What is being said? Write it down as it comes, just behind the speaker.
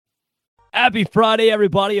Happy Friday,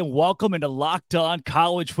 everybody, and welcome into Locked On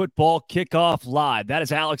College Football Kickoff Live. That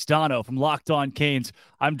is Alex Dono from Locked On Canes.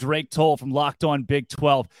 I'm Drake Toll from Locked On Big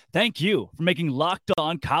 12. Thank you for making Locked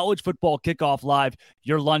On College Football Kickoff Live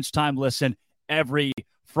your lunchtime listen every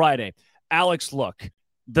Friday. Alex, look,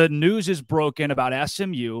 the news is broken about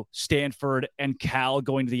SMU, Stanford, and Cal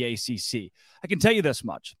going to the ACC. I can tell you this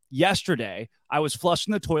much. Yesterday, I was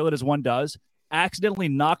flushing the toilet as one does, accidentally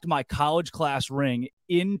knocked my college class ring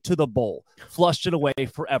into the bowl, flushed it away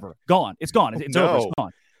forever. Gone. It's gone. It's over. It's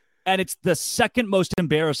gone. And it's the second most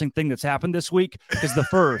embarrassing thing that's happened this week because the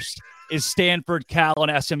first is Stanford, Cal,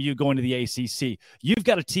 and SMU going to the ACC. You've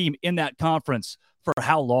got a team in that conference for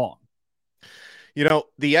how long? You know,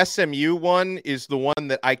 the SMU one is the one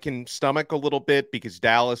that I can stomach a little bit because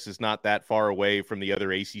Dallas is not that far away from the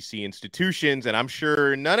other ACC institutions. And I'm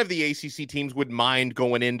sure none of the ACC teams would mind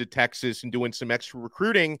going into Texas and doing some extra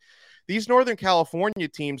recruiting. These Northern California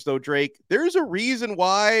teams, though, Drake, there's a reason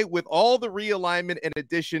why, with all the realignment and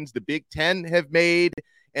additions the Big Ten have made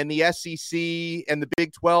and the SEC and the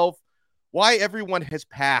Big 12, why everyone has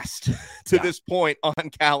passed to this point on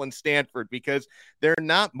Cal and Stanford, because they're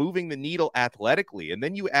not moving the needle athletically. And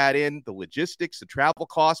then you add in the logistics, the travel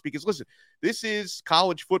costs, because listen, this is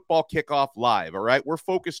College Football Kickoff Live, all right? We're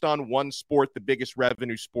focused on one sport, the biggest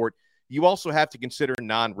revenue sport. You also have to consider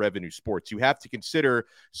non-revenue sports. You have to consider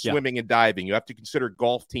swimming and diving. You have to consider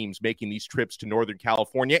golf teams making these trips to Northern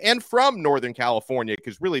California and from Northern California,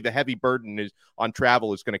 because really the heavy burden is on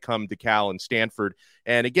travel is going to come to Cal and Stanford.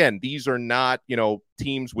 And again, these are not,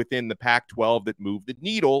 teams within the Pac-12 that move the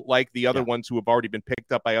needle like the other ones who have already been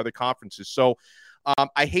picked up by other conferences. So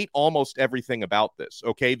I hate almost everything about this,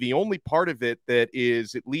 okay? The only part of it that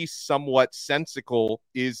is at least somewhat sensical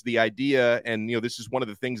is the idea, and, this is one of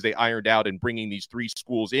the things they ironed out in bringing these three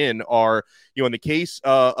schools in are, in the case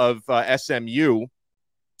of SMU,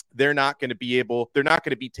 they're not going to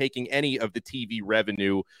be taking any of the TV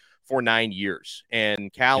revenue for 9 years.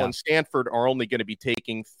 And Cal and Stanford are only going to be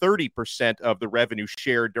taking 30% of the revenue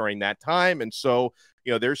shared during that time. And so,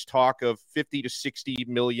 there's talk of 50 to 60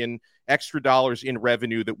 million extra dollars in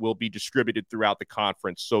revenue that will be distributed throughout the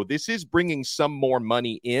conference. So this is bringing some more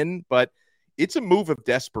money in, but it's a move of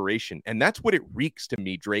desperation. And that's what it reeks to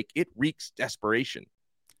me, Drake. It reeks desperation.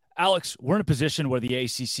 Alex, we're in a position where the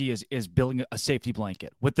ACC is building a safety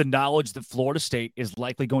blanket with the knowledge that Florida State is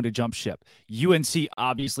likely going to jump ship. UNC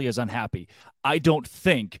obviously is unhappy. I don't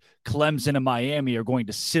think Clemson and Miami are going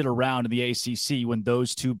to sit around in the ACC when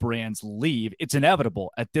those two brands leave. It's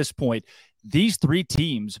inevitable at this point. These three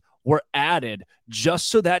teams were added just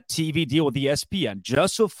so that TV deal with ESPN,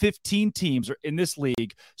 just so 15 teams are in this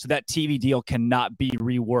league so that TV deal cannot be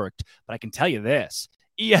reworked. But I can tell you this.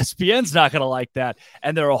 ESPN's not going to like that.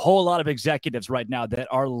 And there are a whole lot of executives right now that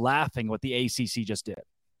are laughing what the ACC just did.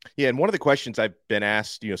 Yeah, and one of the questions I've been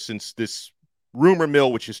asked, since this rumor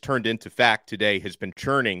mill, which has turned into fact today, has been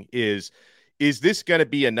churning is this going to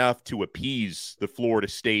be enough to appease the Florida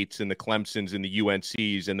States and the Clemsons and the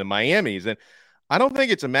UNCs and the Miamis? And I don't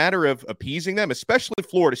think it's a matter of appeasing them, especially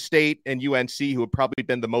Florida State and UNC, who have probably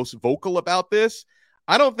been the most vocal about this.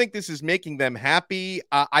 I don't think this is making them happy.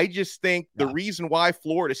 I just think the reason why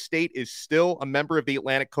Florida State is still a member of the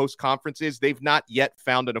Atlantic Coast Conference is they've not yet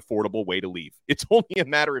found an affordable way to leave. It's only a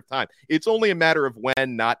matter of time. It's only a matter of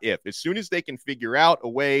when, not if. As soon as they can figure out a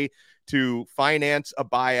way to finance a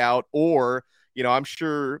buyout, or, I'm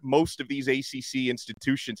sure most of these ACC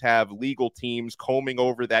institutions have legal teams combing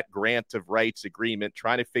over that grant of rights agreement,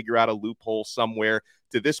 trying to figure out a loophole somewhere.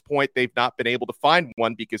 To this point, they've not been able to find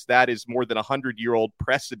one because that is more than 100-year-old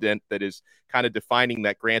precedent that is kind of defining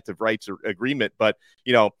that grant of rights agreement. But,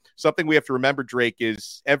 something we have to remember, Drake,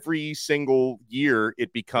 is every single year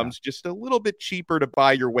it becomes just a little bit cheaper to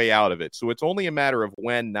buy your way out of it. So it's only a matter of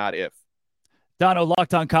when, not if. Dono,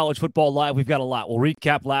 Locked On College Football Live. We've got a lot. We'll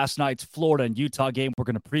recap last night's Florida and Utah game. We're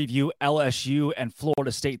going to preview LSU and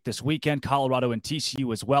Florida State this weekend, Colorado and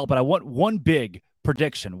TCU as well. But I want one big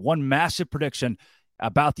prediction, one massive prediction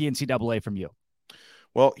about the NCAA from you.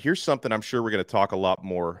 Well, here's something I'm sure we're going to talk a lot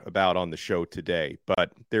more about on the show today,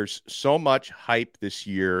 but there's so much hype this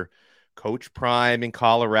year. Coach Prime in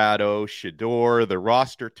Colorado, Shedeur, the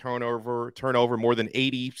roster turnover, more than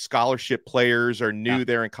 80 scholarship players are new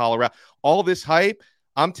there in Colorado. All this hype,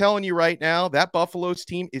 I'm telling you right now, that Buffalo's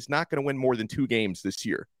team is not going to win more than 2 games this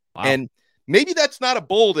year. Wow. And maybe that's not a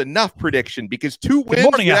bold enough prediction because 2 wins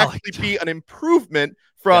would actually be an improvement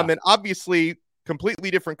from an obviously completely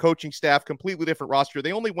different coaching staff, completely different roster.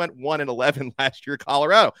 They only went 1-11 last year,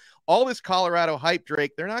 Colorado. all this Colorado hype,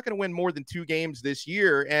 Drake, they're not going to win more than 2 games this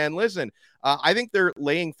year. And listen, I think they're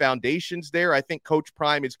laying foundations there. I think Coach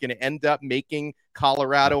Prime is going to end up making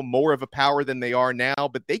Colorado more of a power than they are now,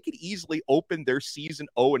 but they could easily open their season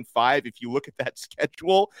 0-5. If you look at that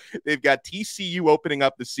schedule, they've got TCU opening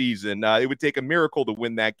up the season. It would take a miracle to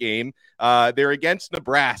win that game. They're against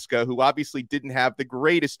Nebraska, who obviously didn't have the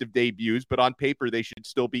greatest of debuts, but on paper, they should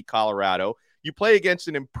still beat Colorado. You play against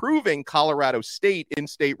an improving Colorado State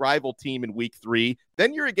in-state rival team in week 3.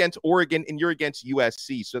 Then you're against Oregon and you're against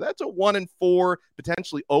USC. So that's a 1-4,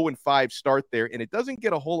 potentially 0-5 start there. And it doesn't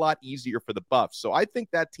get a whole lot easier for the Buffs. So I think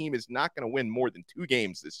that team is not going to win more than 2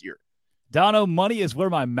 games this year. Dono, money is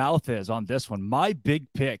where my mouth is on this one. My big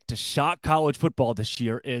pick to shock college football this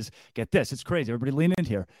year is, get this, it's crazy. Everybody lean in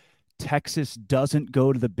here. Texas doesn't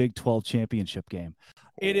go to the Big 12 championship game.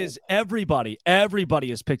 It is everybody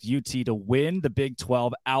has picked UT to win the Big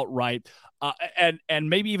 12 outright and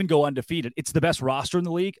maybe even go undefeated. It's the best roster in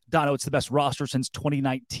the league. Dono, it's the best roster since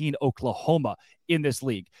 2019 Oklahoma in this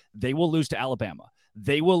league. They will lose to Alabama.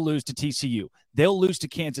 They will lose to TCU. They'll lose to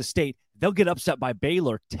Kansas State. They'll get upset by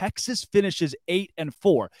Baylor. Texas finishes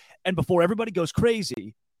 8-4. And before everybody goes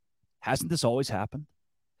crazy, hasn't this always happened?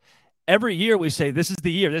 Every year we say, this is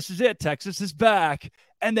the year. This is it. Texas is back.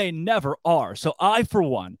 And they never are. So I, for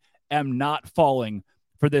one, am not falling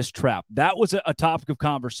for this trap. That was a topic of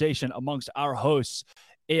conversation amongst our hosts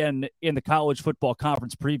in the college football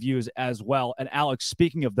conference previews as well. And Alex,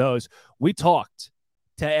 speaking of those, we talked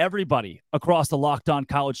to everybody across the Locked On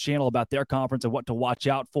College channel about their conference and what to watch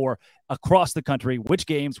out for across the country, which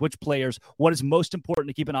games, which players, what is most important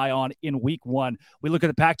to keep an eye on in week 1. We look at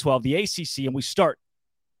the Pac-12, the ACC, and we start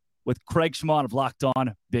with Craig Schmann of Locked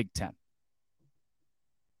On Big Ten.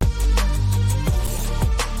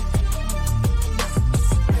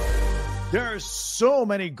 There are so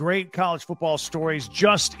many great college football stories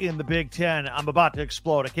just in the Big Ten. I'm about to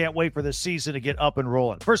explode. I can't wait for this season to get up and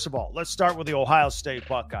rolling. First of all, let's start with the Ohio State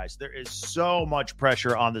Buckeyes. There is so much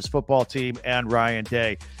pressure on this football team and Ryan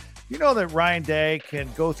Day. You know that Ryan Day can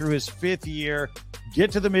go through his 5th year, get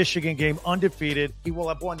to the Michigan game undefeated. He will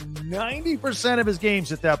have won 90% of his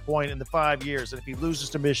games at that point in the 5 years. And if he loses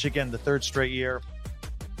to Michigan the 3rd straight year,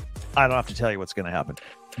 I don't have to tell you what's going to happen.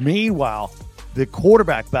 Meanwhile, the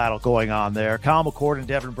quarterback battle going on there, Kyle McCord and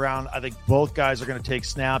Devin Brown, I think both guys are going to take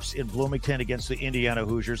snaps in Bloomington against the Indiana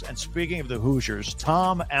Hoosiers. And speaking of the Hoosiers,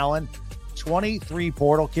 Tom Allen, 23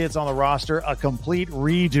 portal kids on the roster, a complete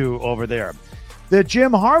redo over there. The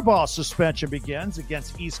Jim Harbaugh suspension begins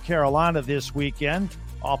against East Carolina this weekend.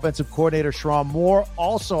 Offensive coordinator Sherrone Moore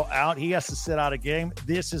also out. He has to sit out a game.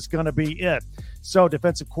 This is going to be it. So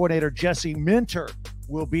defensive coordinator Jesse Minter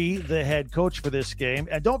will be the head coach for this game.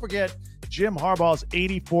 And don't forget, Jim Harbaugh's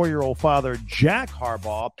 84-year-old father, Jack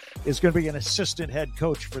Harbaugh, is going to be an assistant head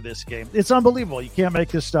coach for this game. It's unbelievable. You can't make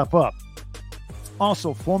this stuff up.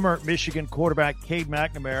 Also, former Michigan quarterback Cade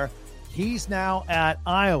McNamara, he's now at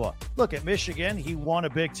Iowa. Look, at Michigan, he won a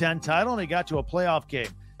Big Ten title and he got to a playoff game.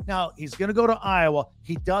 Now, he's going to go to Iowa.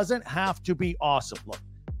 He doesn't have to be awesome. Look,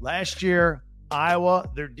 last year, Iowa,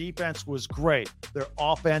 their defense was great. Their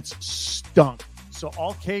offense stunk. So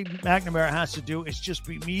all Cade McNamara has to do is just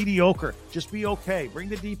be mediocre. Just be okay. Bring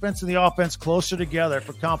the defense and the offense closer together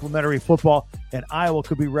for complementary football, and Iowa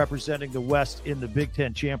could be representing the West in the Big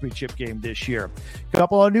Ten championship game this year. A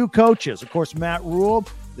couple of new coaches. Of course, Matt Rule,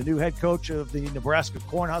 the new head coach of the Nebraska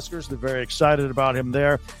Cornhuskers. They're very excited about him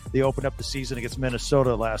there. They opened up the season against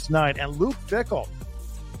Minnesota last night. And Luke Fickell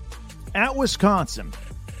at Wisconsin.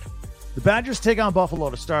 The Badgers take on Buffalo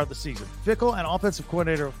to start the season. Fickell and offensive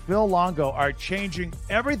coordinator Phil Longo are changing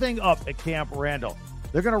everything up at Camp Randall.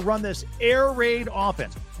 They're going to run this air raid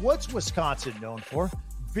offense. What's Wisconsin known for?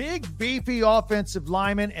 Big, beefy offensive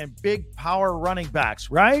linemen and big power running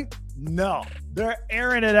backs, right? No, they're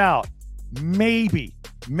airing it out. Maybe.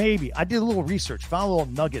 I did a little research, found a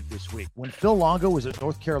little nugget this week. When Phil Longo was at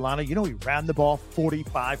North Carolina, you know he ran the ball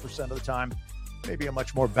 45% of the time. Maybe a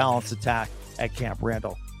much more balanced attack at Camp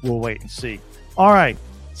Randall. We'll wait and see. All right,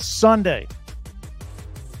 Sunday.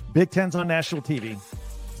 Big Ten's on national TV.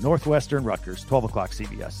 Northwestern, Rutgers, 12 o'clock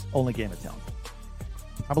CBS. Only game in town.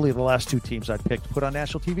 I believe the last 2 teams I picked put on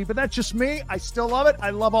national TV, but that's just me. I still love it. I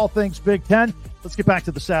love all things Big Ten. Let's get back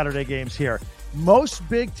to the Saturday games here. Most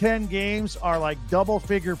Big Ten games are like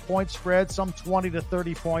double-figure point spreads, some 20 to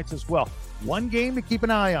 30 points as well. One game to keep an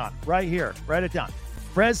eye on right here. Write it down.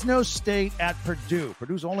 Fresno State at Purdue.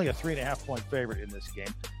 Purdue's only a 3.5-point favorite in this game.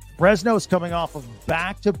 Fresno is coming off of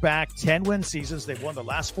back-to-back 10-win seasons. They've won the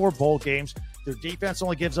last 4 bowl games. Their defense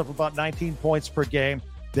only gives up about 19 points per game.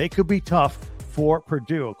 They could be tough. for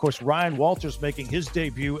Purdue. Of course, Ryan Walters making his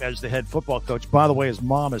debut as the head football coach. By the way, his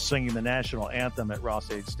mom is singing the national anthem at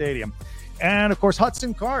Ross-Ade Stadium. And, of course,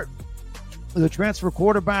 Hudson Card, the transfer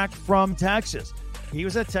quarterback from Texas. He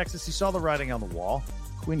was at Texas. He saw the writing on the wall.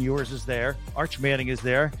 Quinn Ewers is there. Arch Manning is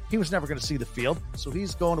there. He was never going to see the field. So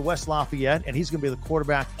he's going to West Lafayette, and he's going to be the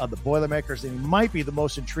quarterback of the Boilermakers. And he might be the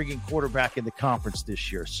most intriguing quarterback in the conference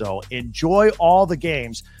this year. So enjoy all the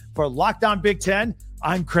games. For Locked On Big Ten,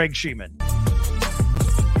 I'm Craig Sheeman.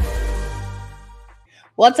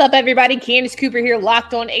 What's up, everybody? Candace Cooper here,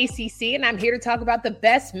 Locked On ACC, and I'm here to talk about the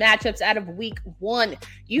best matchups out of Week 1.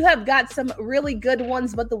 You have got some really good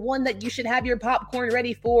ones, but the one that you should have your popcorn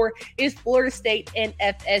ready for is Florida State and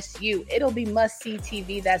FSU. It'll be must-see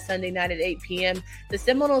TV that Sunday night at 8 p.m. The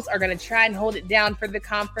Seminoles are going to try and hold it down for the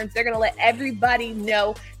conference. They're going to let everybody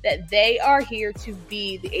know that they are here to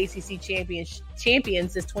be the ACC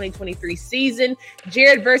champions this 2023 season.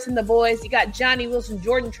 Jared Verse and the boys. You got Johnny Wilson,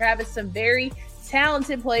 Jordan Travis, some very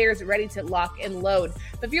talented players ready to lock and load.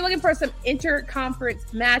 But if you're looking for some interconference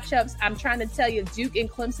matchups, I'm trying to tell you Duke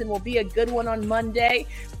and Clemson will be a good one on Monday.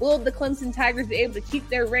 Will the Clemson Tigers be able to keep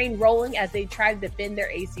their reign rolling as they try to defend their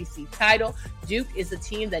ACC title? Duke is a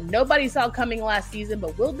team that nobody saw coming last season,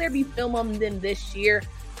 but will there be film on them this year?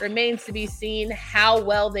 Remains to be seen how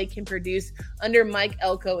well they can produce under Mike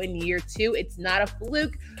Elko in year 2. It's not a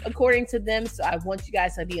fluke, according to them, so I want you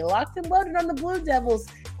guys to be locked and loaded on the Blue Devils,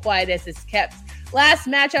 quiet as it's kept. Last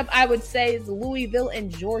matchup, I would say, is Louisville and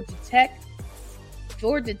Georgia Tech.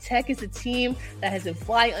 Georgia Tech is a team that has been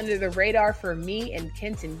flying under the radar for me and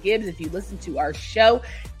Kenton Gibbs. If you listen to our show,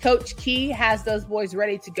 Coach Key has those boys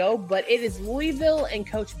ready to go, but it is Louisville and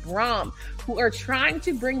Coach Brom who are trying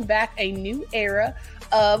to bring back a new era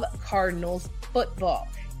of Cardinals football.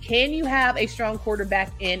 Can you have a strong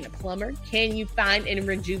quarterback in Plummer? Can you find and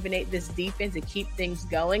rejuvenate this defense and keep things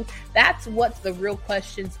going? That's what the real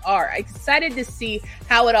questions are. Excited to see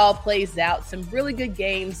how it all plays out. Some really good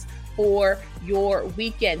games for your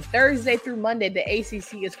weekend. Thursday through Monday, the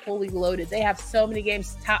ACC is fully loaded. They have so many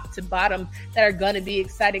games top to bottom that are going to be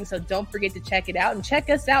exciting, so don't forget to check it out. And check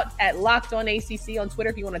us out at Locked On ACC on Twitter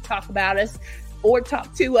if you want to talk about us or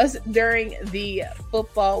talk to us during the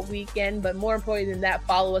football weekend. But more importantly than that,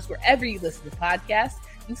 follow us wherever you listen to podcasts.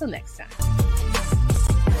 Until next time.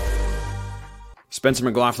 Spencer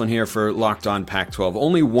McLaughlin here for Locked On Pac-12.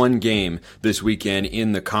 Only one game this weekend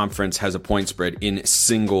in the conference has a point spread in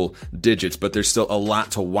single digits, but there's still a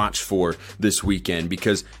lot to watch for this weekend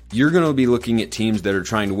because you're going to be looking at teams that are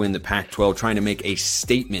trying to win the Pac-12, trying to make a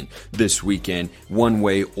statement this weekend one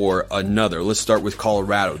way or another. Let's start with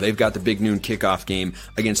Colorado. They've got the big noon kickoff game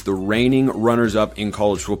against the reigning runners-up in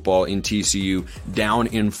college football in TCU down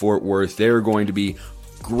in Fort Worth. They're going to be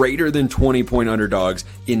greater than 20-point underdogs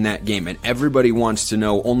in that game. And everybody wants to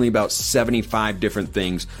know only about 75 different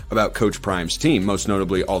things about Coach Prime's team, most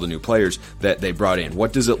notably all the new players that they brought in.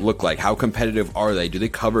 What does it look like? How competitive are they? Do they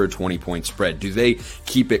cover a 20-point spread? Do they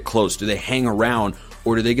keep it close? Do they hang around?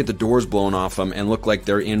 Or do they get the doors blown off them and look like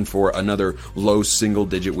they're in for another low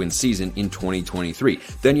single-digit win season in 2023?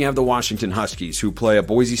 Then you have the Washington Huskies, who play a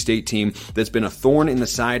Boise State team that's been a thorn in the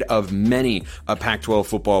side of many Pac-12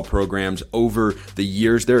 football programs over the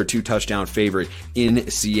years. They're a 2-touchdown favorite in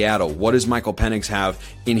Seattle. What does Michael Penix have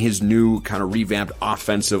in his new kind of revamped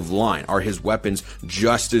offensive line? Are his weapons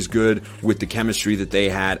just as good with the chemistry that they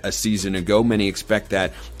had a season ago? Many expect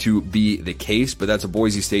that to be the case, but that's a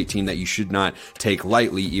Boise State team that you should not take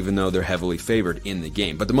lightly, even though they're heavily favored in the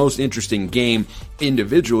game. But the most interesting game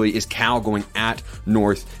individually is Cal going at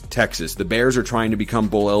North Texas. The Bears are trying to become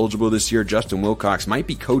bowl eligible this year. Justin Wilcox might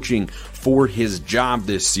be coaching for his job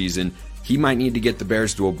this season. He might need to get the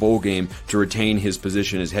Bears to a bowl game to retain his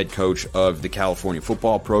position as head coach of the California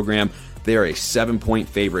football program. They are a 7-point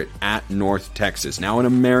favorite at North Texas. Now an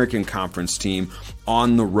American Conference team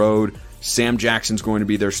on the road. Sam Jackson's going to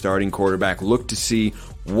be their starting quarterback. Look to see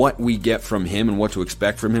what we get from him and what to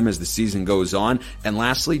expect from him as the season goes on. And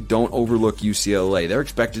lastly, don't overlook UCLA. They're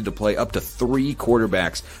expected to play up to 3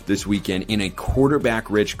 quarterbacks this weekend in a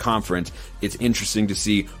quarterback-rich conference. It's interesting to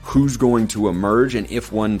see who's going to emerge and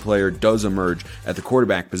if one player does emerge at the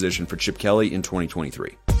quarterback position for Chip Kelly in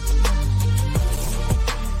 2023.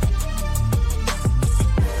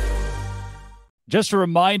 Just a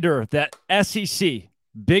reminder that SEC,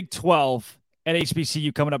 Big 12, and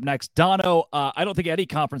HBCU coming up next. Dono, I don't think any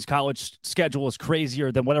conference college schedule is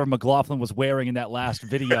crazier than whatever McLaughlin was wearing in that last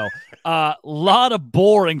video. Lot of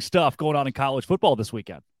boring stuff going on in college football this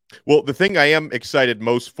weekend. Well, the thing I am excited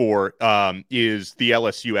most for is the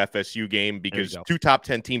LSU FSU game, because two top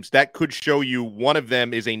 10 teams, that could show you one of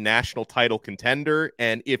them is a national title contender.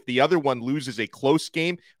 And if the other one loses a close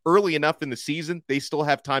game early enough in the season, they still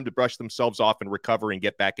have time to brush themselves off and recover and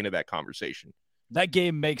get back into that conversation. That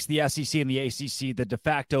game makes the SEC and the ACC the de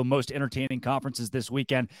facto most entertaining conferences this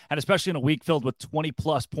weekend, and especially in a week filled with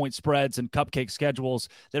 20-plus point spreads and cupcake schedules.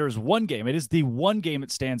 There is one game. It is the one game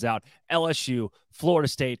that stands out, LSU, Florida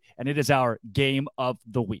State, and it is our game of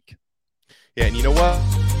the week. Yeah, and you know what?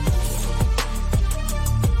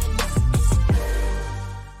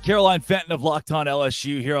 Caroline Fenton of Locked On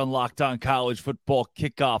LSU here on Locked On College Football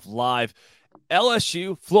Kickoff Live.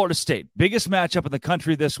 LSU, Florida State, biggest matchup in the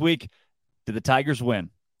country this week. Did the Tigers win?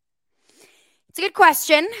 It's a good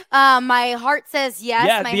question. My heart says yes.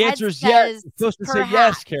 Yeah, my the head answer is says yes. You're supposed to perhaps. say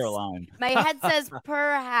yes, Caroline. My head says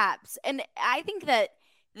perhaps. And I think that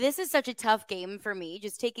this is such a tough game for me,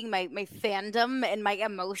 just taking my fandom and my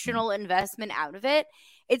emotional investment out of it.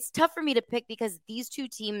 It's tough for me to pick because these two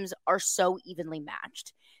teams are so evenly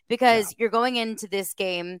matched. Because you're going into this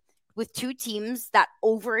game with two teams that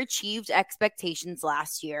overachieved expectations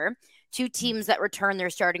last year, two teams that return their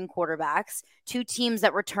starting quarterbacks, two teams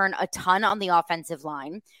that return a ton on the offensive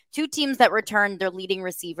line, two teams that return their leading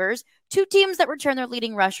receivers, two teams that return their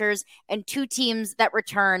leading rushers, and two teams that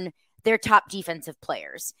return their top defensive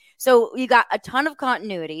players. So you got a ton of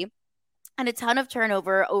continuity and a ton of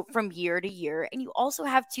turnover from year to year. And you also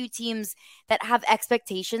have two teams that have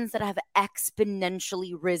expectations that have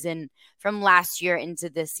exponentially risen from last year into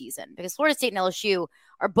this season, because Florida State and LSU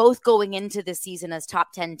are both going into this season as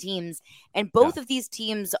top 10 teams. And both of these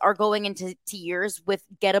teams are going into years with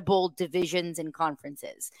gettable divisions and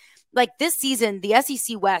conferences. Like this season, the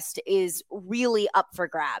SEC West is really up for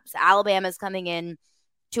grabs. Alabama's coming in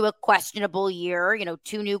to a questionable year,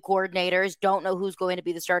 two new coordinators, don't know who's going to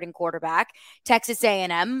be the starting quarterback. Texas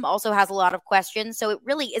A&M also has a lot of questions. So it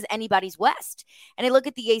really is anybody's West. And I look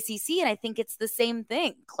at the ACC and I think it's the same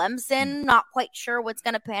thing. Clemson, not quite sure what's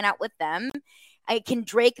going to pan out with them. Can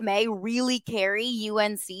Drake May really carry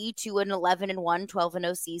UNC to an 11-1,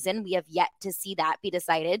 12-0 season? We have yet to see that be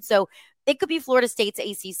decided. So it could be Florida State's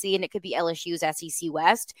ACC and it could be LSU's SEC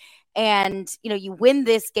West. And, you win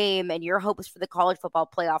this game and your hopes for the college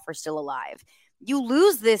football playoff are still alive. You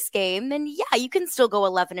lose this game and you can still go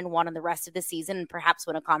 11-1 in the rest of the season and perhaps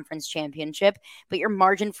win a conference championship, but your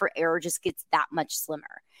margin for error just gets that much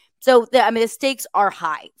slimmer. So, the stakes are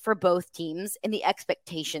high for both teams and the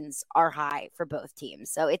expectations are high for both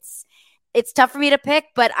teams. So it's tough for me to pick,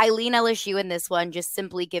 but I lean LSU in this one, just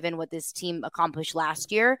simply given what this team accomplished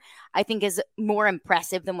last year, I think is more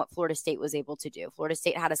impressive than what Florida State was able to do. Florida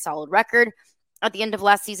State had a solid record at the end of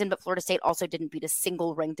last season, but Florida State also didn't beat a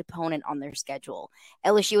single ranked opponent on their schedule.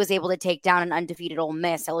 LSU was able to take down an undefeated Ole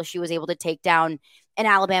Miss. LSU was able to take down an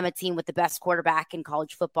Alabama team with the best quarterback in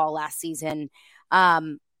college football last season.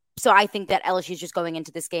 So I think that LSU is just going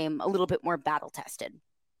into this game a little bit more battle tested.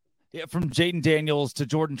 Yeah, from Jaden Daniels to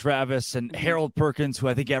Jordan Travis and Harold Perkins, who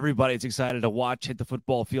I think everybody's excited to watch hit the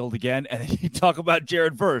football field again. And then you talk about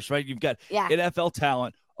Jared Verse, right? You've got NFL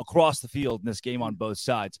talent across the field in this game on both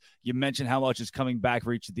sides. You mentioned how much is coming back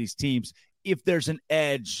for each of these teams. If there's an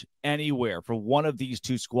edge anywhere for one of these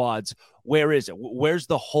two squads, where is it? Where's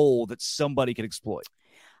the hole that somebody can exploit?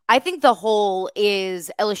 I think the hole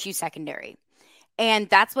is LSU secondary. And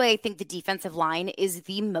that's why I think the defensive line is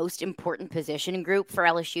the most important position group for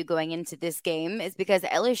LSU going into this game, is because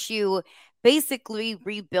LSU basically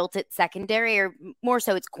rebuilt its secondary, or more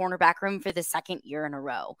so its cornerback room, for the second year in a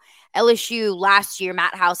row. LSU last year,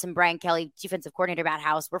 Matt House and Brian Kelly, defensive coordinator Matt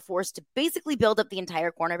House, were forced to basically build up the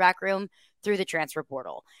entire cornerback room through the transfer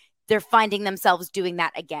portal. They're finding themselves doing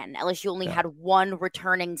that again. LSU only had one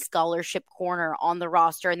returning scholarship corner on the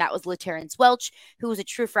roster, and that was LaTerrence Welch, who was a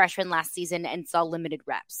true freshman last season and saw limited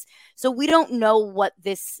reps. So we don't know what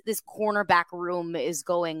this cornerback room is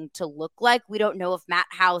going to look like. We don't know if Matt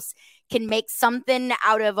House can make something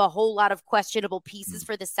out of a whole lot of questionable pieces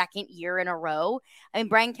for the second year in a row. I mean,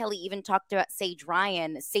 Brian Kelly even talked about Sage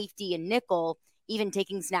Ryan, safety and nickel, even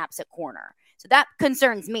taking snaps at corner. So that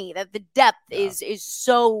concerns me, that the depth is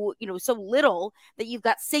so little that you've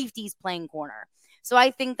got safeties playing corner. So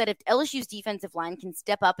I think that if LSU's defensive line can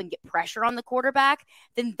step up and get pressure on the quarterback,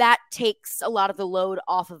 then that takes a lot of the load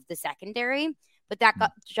off of the secondary. But that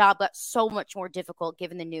job got so much more difficult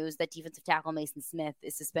given the news that defensive tackle Mason Smith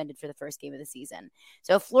is suspended for the first game of the season.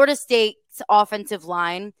 So if Florida State's offensive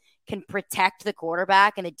line can protect the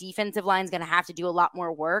quarterback and the defensive line is going to have to do a lot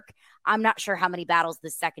more work, I'm not sure how many battles the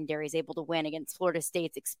secondary is able to win against Florida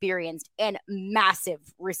State's experienced and massive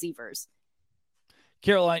receivers.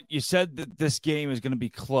 Caroline, you said that this game is going to be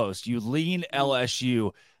close. You lean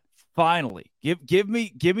LSU. Finally, give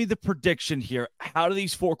me the prediction here. How do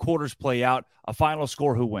these 4 quarters play out? A final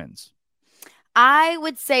score, who wins? I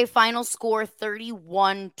would say final score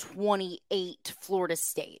 31-28 Florida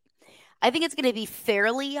State. I think it's going to be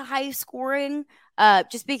fairly high scoring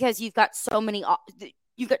just because you've got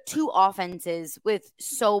you've got 2 offenses with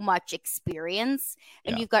so much experience,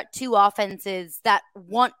 and you've got 2 offenses that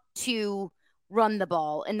want to run the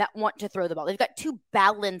ball and that want to throw the ball. They've got 2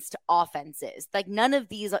 balanced offenses. Like neither of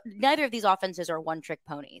these offenses are one-trick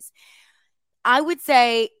ponies. I would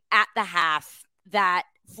say at the half that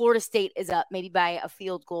Florida State is up maybe by a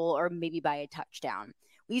field goal or maybe by a touchdown.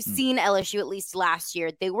 We've seen LSU, at least last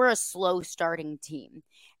year, they were a slow starting team.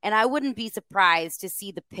 And I wouldn't be surprised to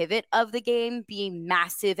see the pivot of the game being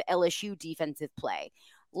massive LSU defensive play.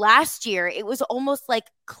 Last year, it was almost like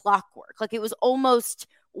clockwork. Like it was almost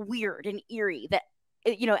weird and eerie that,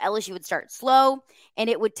 LSU would start slow and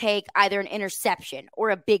it would take either an interception or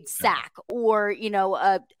a big sack or,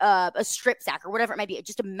 a strip sack or whatever it might be.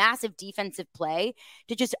 Just a massive defensive play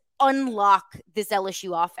to just unlock this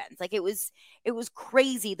LSU offense. Like it was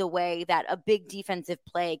crazy the way that a big defensive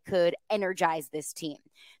play could energize this team.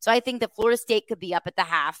 So I think that Florida State could be up at the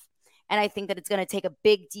half. And I think that it's going to take a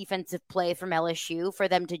big defensive play from LSU for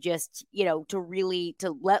them to just,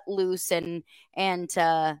 to let loose and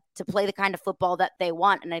to play the kind of football that they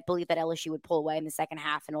want. And I believe that LSU would pull away in the second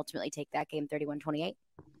half and ultimately take that game 31-28.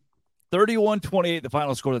 31-28, the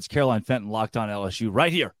final score. That's Caroline Fenton, Locked On LSU,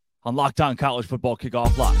 right here on Locked On College Football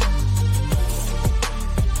Kickoff Live.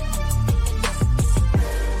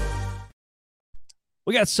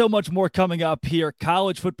 We got so much more coming up here.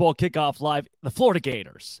 College Football Kickoff Live. The Florida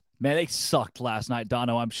Gators. Man, they sucked last night,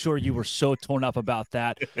 Dono. I'm sure you were so torn up about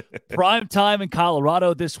that. Prime time in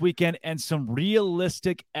Colorado this weekend and some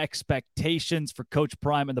realistic expectations for Coach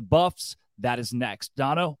Prime and the Buffs. That is next.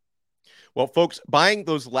 Dono? Well, folks, buying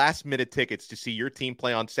those last-minute tickets to see your team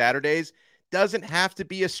play on Saturdays doesn't have to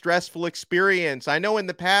be a stressful experience. I know in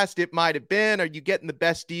the past it might have been. Are you getting the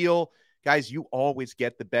best deal? Guys, you always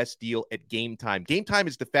get the best deal at Game Time. Game Time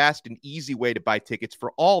is the fast and easy way to buy tickets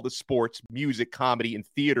for all the sports, music, comedy, and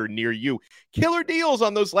theater near you. Killer deals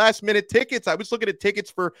on those last-minute tickets. I was looking at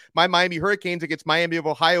tickets for my Miami Hurricanes against Miami of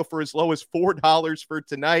Ohio for as low as $4 for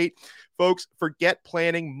tonight. Folks, forget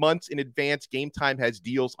planning months in advance. Game Time has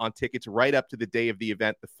deals on tickets right up to the day of the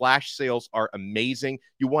event. The flash sales are amazing.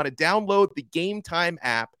 You want to download the Game Time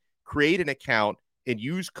app, create an account, and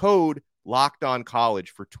use code Locked On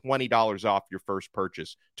College for $20 off your first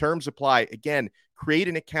purchase. Terms apply. Again, create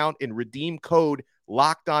an account and redeem code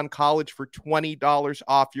Locked On College for $20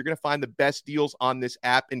 off. You're going to find the best deals on this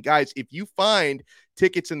app. And guys, if you find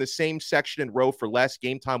tickets in the same section and row for less,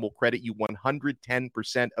 Game Time will credit you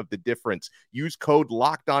 110% of the difference. Use code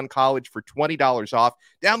Locked On College for $20 off.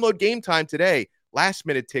 Download Game Time today. Last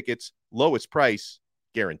minute tickets, lowest price,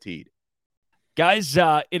 guaranteed. Guys,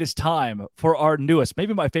 it is time for our newest,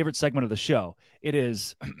 maybe my favorite segment of the show. It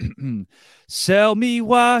is Sell Me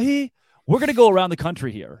Why. We're going to go around the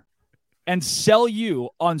country here and sell you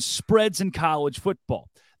on spreads in college football.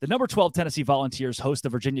 The number 12 Tennessee Volunteers host the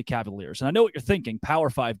Virginia Cavaliers. And I know what you're thinking, Power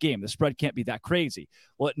 5 game. The spread can't be that crazy.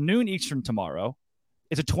 Well, at noon Eastern tomorrow,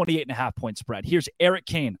 it's a 28.5-point spread. Here's Eric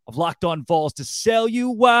Kane of Locked On Vols to sell you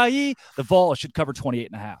why the Vols should cover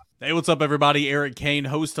 28.5. Hey, what's up, everybody? Eric Kane,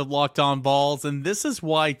 host of Locked On Vols, and this is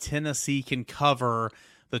why Tennessee can cover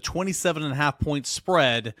the 27.5-point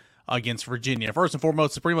spread against Virginia. First and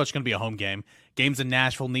foremost, it's pretty much going to be a home game. Game's in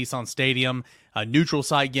Nashville, Nissan Stadium, a neutral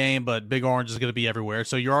site game, but Big Orange is going to be everywhere,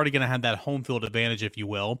 so you're already going to have that home field advantage, if you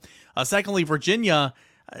will. Secondly, Virginia,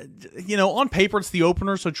 on paper, it's the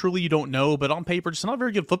opener, so truly you don't know, but on paper, it's not a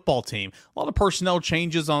very good football team. A lot of personnel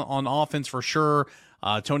changes on offense for sure.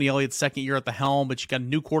 Tony Elliott's second year at the helm, but you got a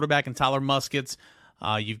new quarterback in Tyler Muskett.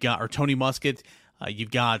 Tony Muskett. You've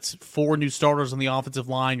got 4 new starters on the offensive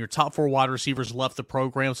line. Your top 4 wide receivers left the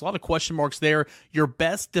program. So a lot of question marks there. Your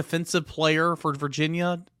best defensive player for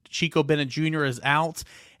Virginia, Chico Bennett Jr., is out.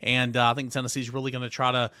 And I think Tennessee's really going to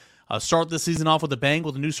try to start this season off with a bang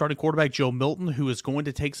with a new starting quarterback, Joe Milton, who is going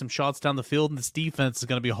to take some shots down the field. And this defense is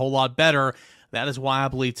going to be a whole lot better. That is why I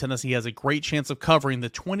believe Tennessee has a great chance of covering the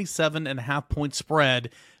 27.5-point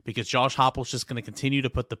spread, because Josh Heupel's just going to continue to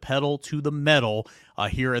put the pedal to the metal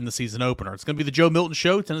here in the season opener. It's going to be the Joe Milton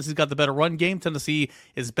show. Tennessee's got the better run game. Tennessee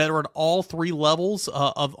is better at all 3 levels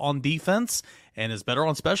on defense and is better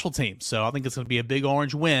on special teams. So I think it's going to be a big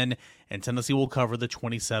Orange win, and Tennessee will cover the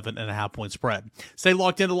 27.5-point spread. Stay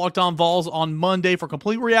locked into Locked On Vols on Monday for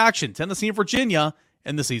complete reaction. Tennessee and Virginia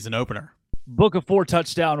in the season opener. Book a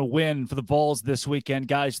 4-touchdown win for the Vols this weekend,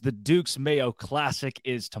 guys. The Duke's Mayo Classic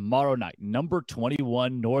is tomorrow night. Number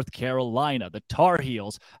 21, North Carolina. The Tar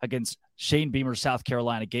Heels against Shane Beamer's South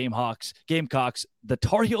Carolina Gamecocks. The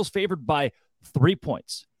Tar Heels favored by 3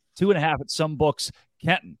 points, 2.5 at some books.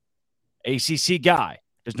 Kenton, ACC guy.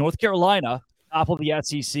 Does North Carolina topple the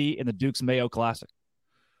SEC in the Duke's Mayo Classic?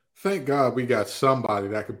 Thank God we got somebody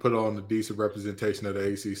that can put on a decent representation of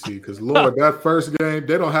the ACC. Because, Lord, that first game,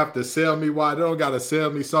 they don't have to sell me why. They don't got to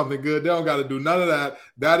sell me something good. They don't got to do none of that.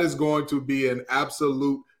 That is going to be an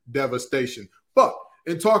absolute devastation. But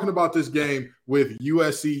in talking about this game with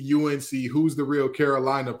USC, UNC, who's the real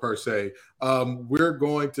Carolina per se, we're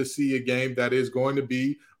going to see a game that is going to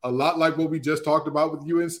be a lot like what we just talked about with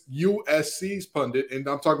USC's pundit. And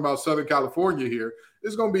I'm talking about Southern California here.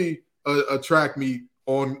 It's going to be a track meet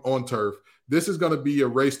on turf. This is going to be a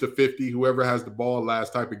race to 50, whoever has the ball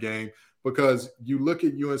last type of game, because you look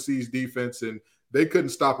at UNC's defense and they couldn't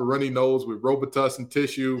stop a runny nose with Robitussin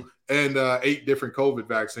tissue and 8 different COVID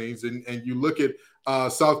vaccines. And you look at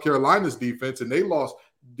South Carolina's defense and they lost.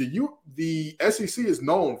 The SEC is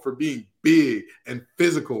known for being big and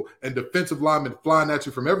physical and defensive linemen flying at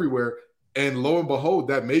you from everywhere. And lo and behold,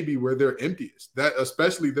 that may be where they're emptiest, that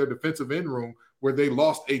especially their defensive end room, where they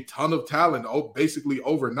lost a ton of talent basically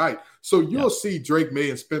overnight. So you'll see Drake May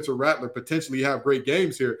and Spencer Rattler potentially have great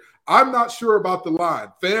games here. I'm not sure about the line.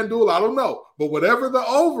 FanDuel, I don't know. But whatever the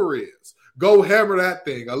over is, go hammer that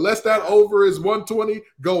thing. Unless that over is 120,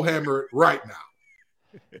 go hammer it right now.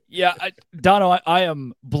 Yeah, Dono, I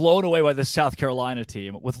am blown away by the South Carolina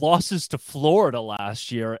team with losses to Florida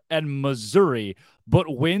last year and Missouri,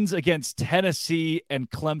 but wins against Tennessee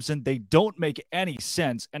and Clemson. They don't make any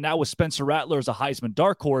sense. And now with Spencer Rattler as a Heisman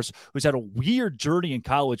dark horse who's had a weird journey in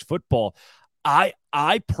college football, I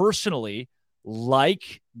personally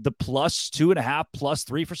like the +2.5,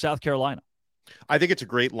 +3 for South Carolina. I think it's a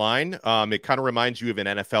great line. It kind of reminds you of an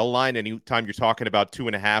NFL line. Anytime you're talking about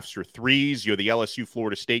 2.5s or 3s, the LSU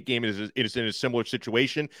Florida State game is in a similar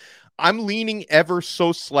situation. I'm leaning ever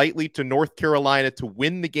so slightly to North Carolina to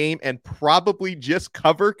win the game and probably just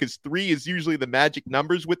cover, because 3 is usually the magic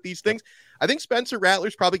numbers with these things. I think Spencer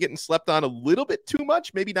Rattler's probably getting slept on a little bit too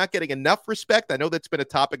much, maybe not getting enough respect. I know that's been a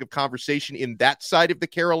topic of conversation in that side of the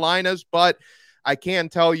Carolinas, but I can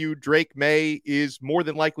tell you Drake May is more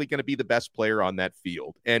than likely going to be the best player on that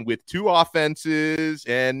field. And with 2 offenses,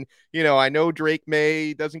 and, I know Drake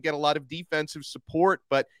May doesn't get a lot of defensive support,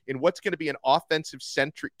 but in what's going to be an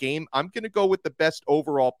offensive-centric game, I'm going to go with the best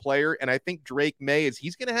overall player. And I think Drake May,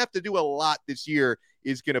 he's going to have to do a lot this year,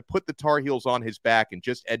 is going to put the Tar Heels on his back and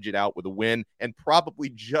just edge it out with a win and probably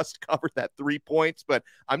just cover that 3 points. But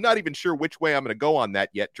I'm not even sure which way I'm going to go on that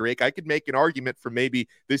yet, Drake. I could make an argument for maybe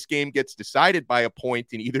this game gets decided by a point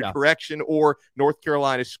in either direction, or North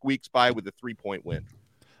Carolina squeaks by with a 3-point win.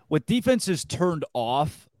 With defenses turned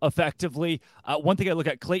off effectively, one thing I look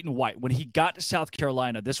at, Clayton White, when he got to South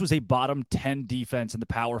Carolina, this was a bottom 10 defense in the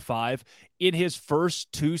Power 5. In his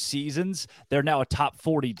first 2 seasons, they're now a top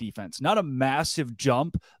 40 defense. Not a massive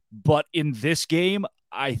jump, but in this game,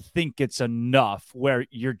 I think it's enough where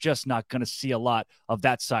you're just not going to see a lot of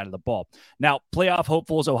that side of the ball. Now, playoff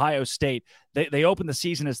hopefuls Ohio State, they opened the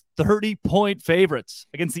season as 30-point favorites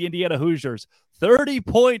against the Indiana Hoosiers.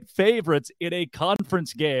 30-point favorites in a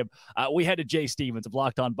conference game. We had to Jay Stevens of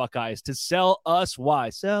Locked On Buckeyes to sell us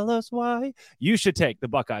why you should take the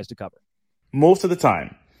Buckeyes to cover. Most of the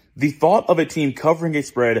time, the thought of a team covering a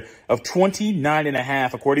spread of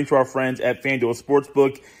 29.5, according to our friends at FanDuel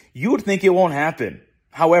Sportsbook, you would think it won't happen.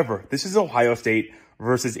 However, this is Ohio State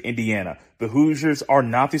versus Indiana. The Hoosiers are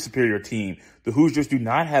not the superior team. The Hoosiers do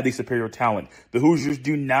not have the superior talent. The Hoosiers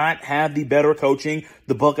do not have the better coaching.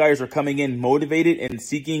 The Buckeyes are coming in motivated and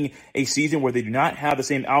seeking a season where they do not have the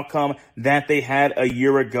same outcome that they had a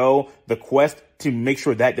year ago. The quest to make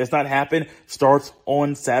sure that does not happen starts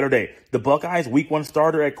on Saturday. The Buckeyes week 1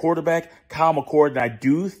 starter at quarterback, Kyle McCord, and I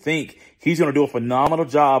do think he's going to do a phenomenal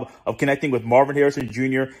job of connecting with Marvin Harrison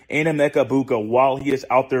Jr. and Emeka Buka while he is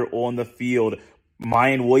out there on the field.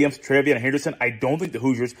 Mayan Williams, Trevion Henderson, I don't think the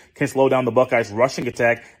Hoosiers can slow down the Buckeyes' rushing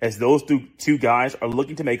attack, as those two guys are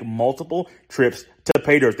looking to make multiple trips to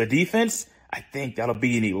pay dirt. The defense, I think that'll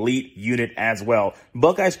be an elite unit as well.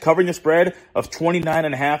 Buckeyes covering the spread of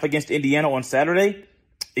 29.5 against Indiana on Saturday,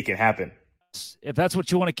 it can happen. If that's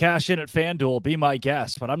what you want to cash in at FanDuel, be my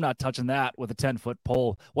guest, but I'm not touching that with a 10-foot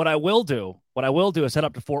pole. What I will do is head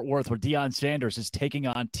up to Fort Worth, where Deion Sanders is taking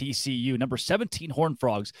on TCU, number 17 Horned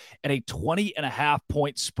Frogs, and a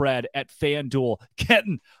 20.5-point spread at FanDuel.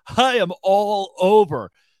 Kenton, I am all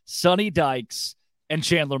over Sonny Dykes and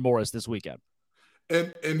Chandler Morris this weekend.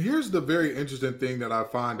 And here's the very interesting thing that I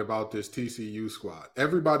find about this TCU squad.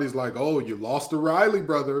 Everybody's like, "Oh, you lost to Riley,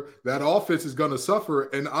 brother. That offense is going to suffer."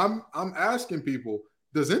 And I'm asking people,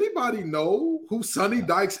 does anybody know who Sonny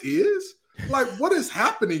Dykes is? Like, what is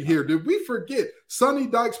happening here? Did we forget Sonny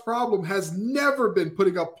Dykes' problem has never been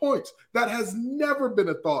putting up points? That has never been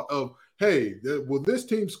a thought of, hey, will this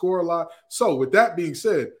team score a lot? So with that being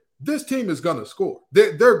said, this team is going to score.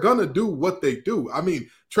 They're going to do what they do. I mean,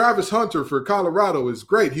 Travis Hunter for Colorado is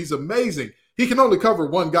great. He's amazing. He can only cover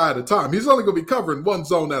one guy at a time. He's only going to be covering one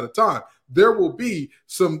zone at a time. There will be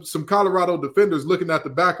some Colorado defenders looking at the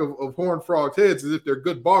back of Horned Frog's heads as if they're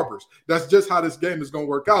good barbers. That's just how this game is going to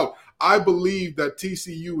work out. I believe that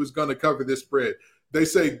TCU is going to cover this spread. They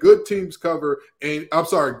say good teams good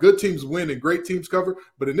teams win and great teams cover.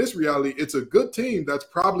 But in this reality, it's a good team that's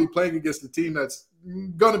probably playing against a team that's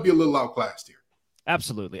going to be a little outclassed here.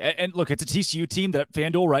 Absolutely. And look, it's a TCU team that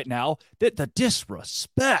FanDuel right now, the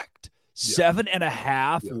disrespect.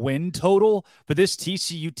 7.5 win total for this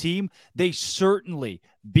TCU team. They certainly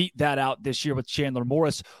beat that out this year with Chandler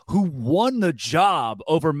Morris, who won the job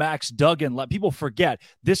over Max Duggan. Let people forget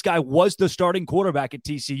this guy was the starting quarterback at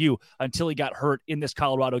TCU until he got hurt in this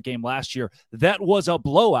Colorado game last year. That was a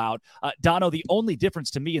blowout. Dono, the only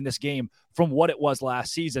difference to me in this game from what it was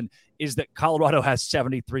last season is that Colorado has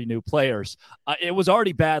 73 new players. It was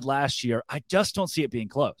already bad last year. I just don't see it being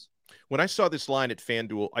close. When I saw this line at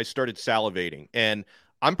FanDuel, I started salivating, and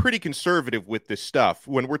I'm pretty conservative with this stuff.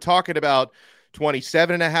 When we're talking about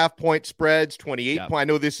 27.5 point spreads, 28 point, I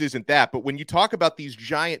know this isn't that, but when you talk about these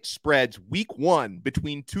giant spreads week one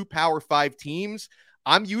between two Power 5 teams,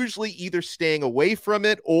 I'm usually either staying away from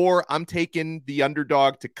it or I'm taking the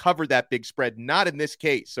underdog to cover that big spread. Not in this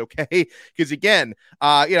case, okay? Because again,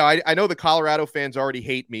 I know the Colorado fans already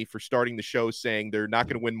hate me for starting the show saying they're not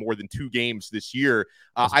going to win more than 2 games this year.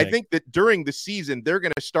 I think that during the season, they're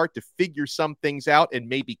going to start to figure some things out and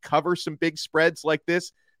maybe cover some big spreads like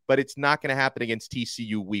this, but it's not going to happen against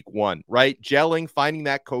TCU week one, right? Gelling, finding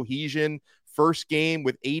that cohesion, first game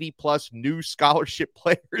with 80-plus new scholarship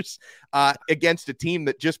players against a team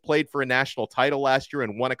that just played for a national title last year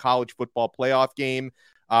and won a college football playoff game.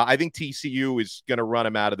 I think TCU is going to run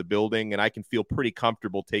them out of the building, and I can feel pretty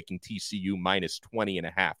comfortable taking TCU minus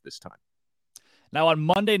 20.5 this time. Now, on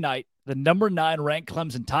Monday night, the number 9 ranked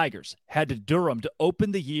Clemson Tigers head to Durham to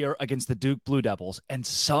open the year against the Duke Blue Devils, and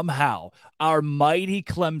somehow our mighty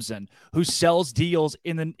Clemson, who sells deals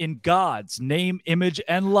in God's name, image,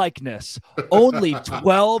 and likeness, only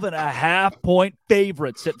 12.5 point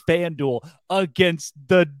favorites at FanDuel against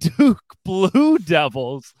the Duke Blue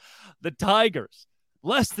Devils. The Tigers,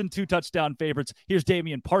 less than 2 touchdown favorites. Here's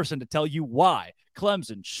Damian Parson to tell you why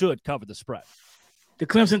Clemson should cover the spread. The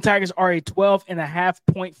Clemson Tigers are a 12.5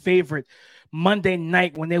 point favorite Monday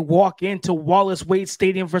night when they walk into Wallace Wade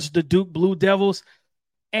Stadium versus the Duke Blue Devils.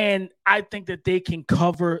 And I think that they can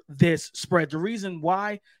cover this spread. The reason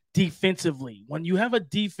why, defensively, when you have a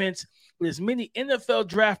defense with as many NFL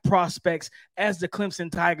draft prospects as the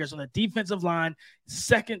Clemson Tigers on the defensive line,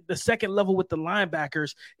 the second level with the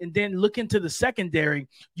linebackers, and then look into the secondary,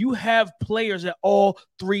 you have players at all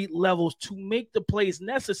 3 levels to make the plays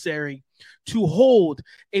necessary to hold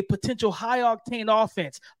a potential high-octane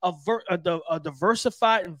offense, a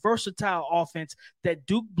diversified and versatile offense that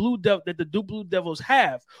the Duke Blue Devils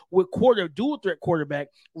have with dual-threat quarterback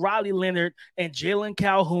Riley Leonard and Jalen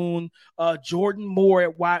Calhoun, Jordan Moore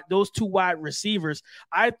at wide, those 2 wide receivers.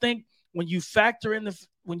 I think when you factor in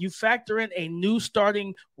a new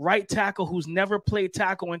starting right tackle who's never played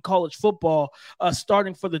tackle in college football,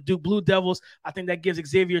 starting for the Duke Blue Devils, I think that gives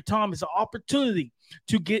Xavier Thomas an opportunity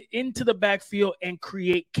to get into the backfield and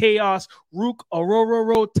create chaos. Rook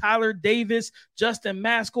Orororo, Tyler Davis, Justin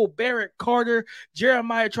Maskell, Barrett Carter,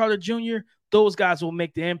 Jeremiah Trotter Jr., those guys will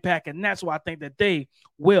make the impact, and that's why I think that they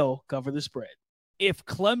will cover the spread. If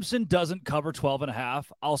Clemson doesn't cover 12.5,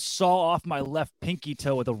 I'll saw off my left pinky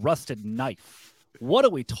toe with a rusted knife. What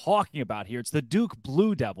are we talking about here? It's the Duke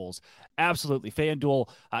Blue Devils. Absolutely. FanDuel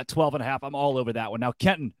 12.5. I'm all over that one. Now,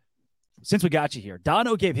 Kenton, since we got you here,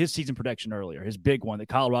 Dono gave his season prediction earlier, his big one, that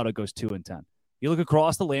Colorado goes 2-10. You look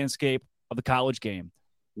across the landscape of the college game.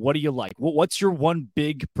 What do you like? What's your one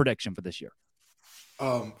big prediction for this year?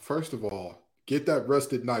 First of all, get that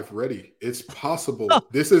rusted knife ready. It's possible.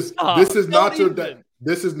 This is not your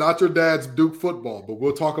dad's Duke football, but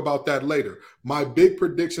we'll talk about that later. My big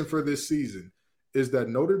prediction for this season is that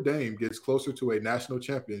Notre Dame gets closer to a national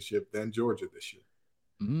championship than Georgia this year.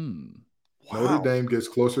 Wow. Notre Dame gets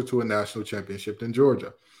closer to a national championship than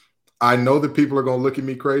Georgia. I know that people are going to look at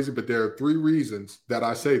me crazy, but there are 3 reasons that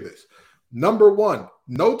I say this. Number 1,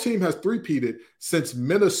 No team has three-peated since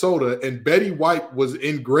Minnesota, and Betty White was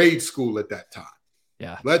in grade school at that time.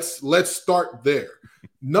 Yeah. Let's start there.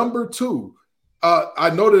 Number two,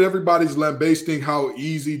 I know that everybody's lambasting how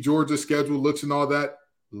easy Georgia's schedule looks and all that.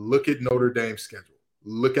 Look at Notre Dame's schedule.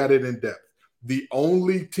 Look at it in depth. The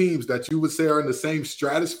only teams that you would say are in the same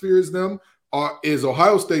stratosphere as them is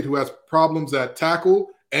Ohio State, who has problems at tackle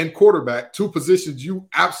and quarterback, two positions you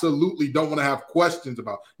absolutely don't want to have questions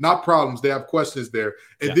about. Not problems, they have questions there.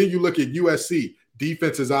 And then you look at USC,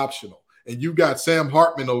 defense is optional. And you got Sam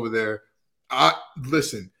Hartman over there.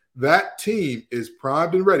 Listen, that team is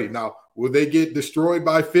primed and ready. Now, will they get destroyed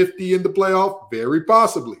by 50 in the playoff? Very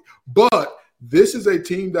possibly. But this is a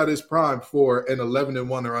team that is primed for an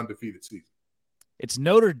 11-1 or undefeated season. It's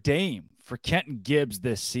Notre Dame for Kenton Gibbs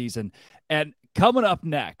this season. And coming up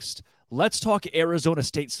next, let's talk Arizona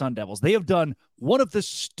State Sun Devils. They have done one of the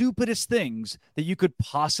stupidest things that you could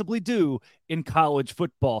possibly do in college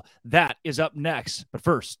football. That is up next. But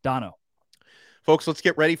first, Dono. Folks, let's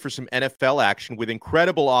get ready for some NFL action with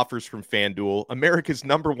incredible offers from FanDuel, America's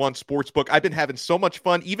 #1 sportsbook. I've been having so much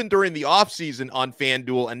fun, even during the offseason on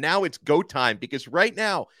FanDuel, and now it's go time because right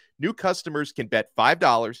now, new customers can bet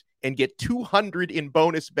 $5 and get $200 in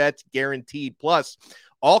bonus bets guaranteed. Plus,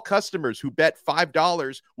 all customers who bet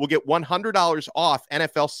 $5 will get $100 off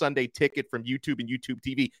NFL Sunday Ticket from YouTube and YouTube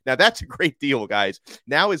TV. Now, that's a great deal, guys.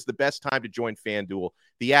 Now is the best time to join FanDuel.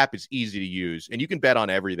 The app is easy to use, and you can bet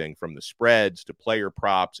on everything from the spreads to player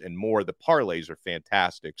props and more. The parlays are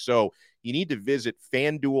fantastic. So you need to visit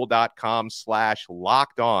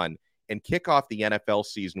FanDuel.com/lockedon and kick off the NFL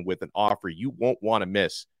season with an offer you won't want to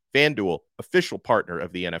miss. FanDuel, official partner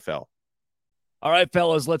of the NFL. All right,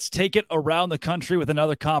 fellas, let's take it around the country with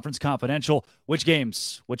another Conference Confidential. Which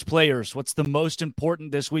games, which players, what's the most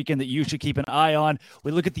important this weekend that you should keep an eye on?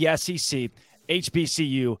 We look at the SEC,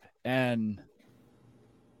 HBCU, and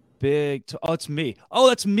it's me. Oh,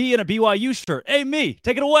 that's me in a BYU shirt. Hey, me,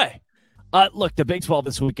 take it away. Look, the Big 12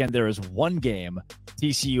 this weekend, there is one game,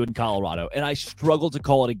 TCU in Colorado, and I struggle to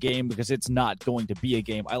call it a game because it's not going to be a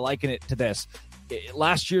game. I liken it to this.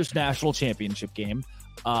 Last year's national championship game,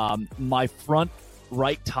 my front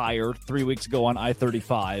right tire 3 weeks ago on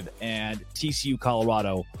I-35 and TCU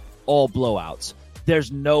Colorado, all blowouts.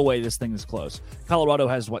 There's no way this thing is close. Colorado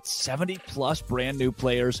has, 70-plus brand new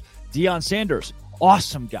players. Deion Sanders,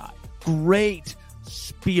 awesome guy, great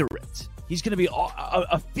spirit. He's going to be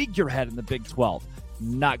a figurehead in the Big 12.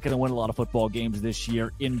 Not going to win a lot of football games this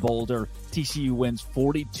year in Boulder. TCU wins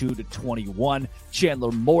 42-21.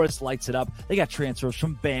 Chandler Morris lights it up. They got transfers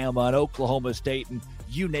from Bama and Oklahoma State, and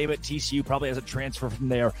you name it. TCU probably has a transfer from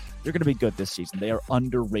there. They're going to be good this season. They are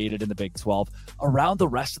underrated in the Big 12. Around the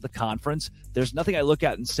rest of the conference, there's nothing I look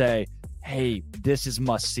at and say, hey, this is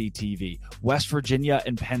must-see TV. West Virginia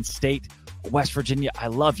and Penn State. West Virginia, I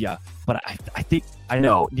love you, but I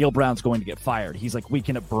know Neil Brown's going to get fired. He's like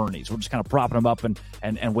weekend at Bernie's. We're just kind of propping him up and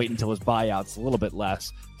wait until his buyout's a little bit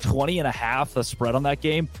less. 20.5 the spread on that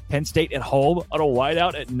game. Penn State at home on a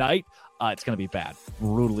whiteout at night. It's going to be bad.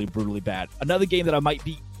 Brutally bad. Another game that I might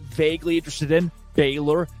be vaguely interested in,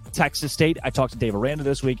 Baylor, Texas State. I talked to Dave Aranda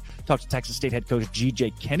this week. Talked to Texas State head coach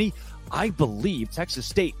G.J. Kinney. I believe Texas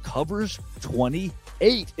State covers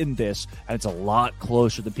 28 in this, and it's a lot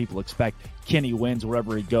closer than people expect. Kinney wins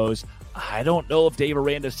wherever he goes. I don't know if Dave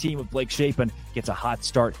Aranda's team with Blake Shapen gets a hot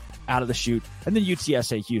start out of the chute. And then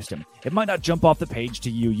UTSA Houston. It might not jump off the page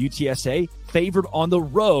to you. UTSA favored on the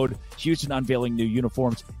road. Houston unveiling new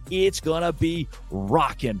uniforms. It's going to be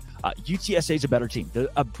rocking. UTSA is a better team. They're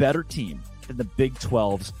a better team than the Big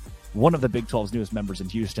 12's, one of the Big 12's newest members in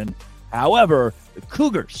Houston. However, the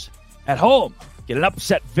Cougars at home get an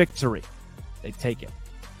upset victory. They take it.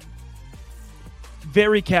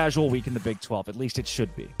 Very casual week in the Big 12. At least it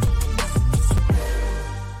should be.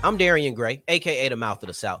 I'm Darian Gray, a.k.a. the Mouth of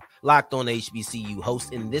the South, Locked On HBCU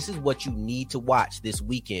host, and this is what you need to watch this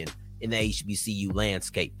weekend in the HBCU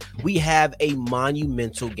landscape. We have a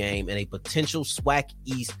monumental game and a potential SWAC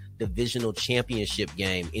East divisional championship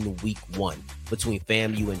game in week 1 between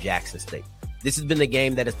FAMU and Jackson State. This has been the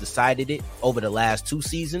game that has decided it over the last 2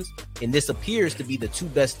 seasons, and this appears to be the 2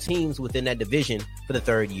 best teams within that division for the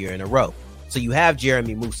 3rd year in a row. So you have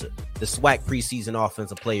Jeremy Musa, the SWAC preseason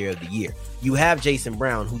offensive player of the year. You have Jason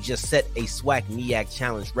Brown, who just set a SWAC MEAC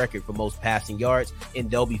challenge record for most passing yards,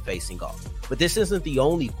 and they'll be facing off. But this isn't the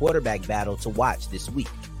only quarterback battle to watch this week.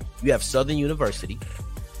 You have Southern University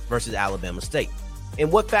versus Alabama State.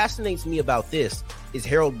 And what fascinates me about this is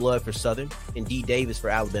Harold Blood for Southern and D. Davis for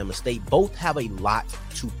Alabama State both have a lot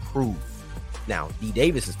to prove. Now, D.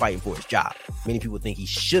 Davis is fighting for his job. Many people think he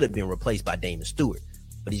should have been replaced by Damon Stewart.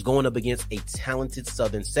 but he's going up against a talented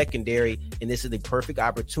Southern secondary, and this is the perfect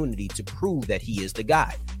opportunity to prove that he is the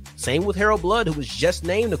guy. Same with Harold Blood, who was just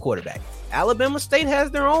named the quarterback. Alabama State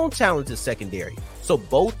has their own talented secondary. So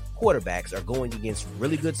both quarterbacks are going against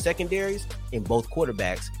really good secondaries, and both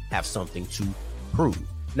quarterbacks have something to prove.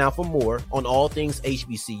 Now, for more on all things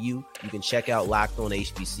HBCU, you can check out Locked On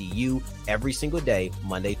HBCU every single day,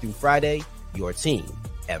 Monday through Friday, your team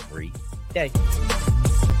every day.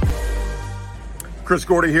 Chris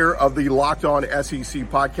Gordy here of the Locked On SEC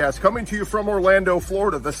podcast, coming to you from Orlando,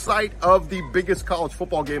 Florida, the site of the biggest college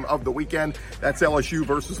football game of the weekend. That's LSU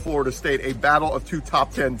versus Florida State, a battle of two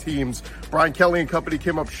top 10 teams. Brian Kelly and company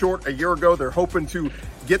came up short a year ago. They're hoping to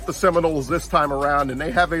get the Seminoles this time around, and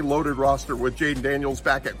they have a loaded roster with Jaden Daniels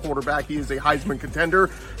back at quarterback. He is a Heisman contender,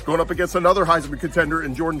 going up against another Heisman contender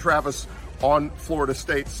in Jordan Travis on Florida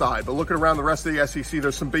State's side. But looking around the rest of the SEC,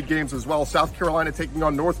 there's some big games as well. South Carolina taking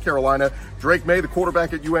on North Carolina. Drake May, the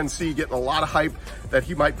quarterback at UNC, getting a lot of hype that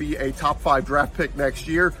he might be a top 5 draft pick next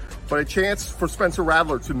year. But a chance for Spencer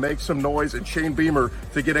Rattler to make some noise and Shane Beamer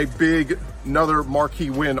to get a big, another marquee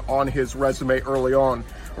win on his resume early on.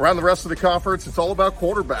 Around the rest of the conference, it's all about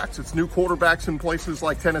quarterbacks. It's new quarterbacks in places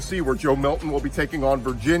like Tennessee, where Joe Milton will be taking on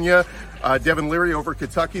Virginia. Devin Leary over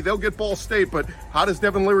Kentucky. They'll get Ball State, but how does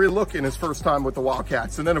Devin Leary look in his first time with the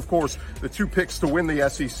Wildcats? And then, of course, the two picks to win the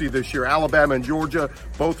SEC this year, Alabama and Georgia,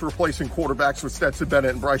 both replacing quarterbacks with Stetson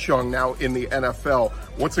Bennett and Bryce Young now in the NFL.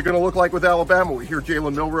 What's it going to look like with Alabama? We hear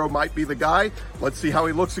Jalen Milroe might be the guy. Let's see how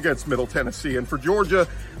he looks against Middle Tennessee. And for Georgia,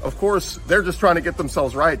 of course, they're just trying to get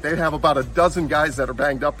themselves right. They have about a dozen guys that are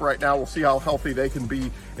banged up right now. We'll see how healthy they can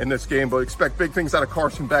be in this game, but expect big things out of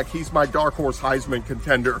Carson Beck. He's my dark horse Heisman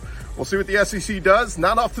contender. We'll see what the SEC does.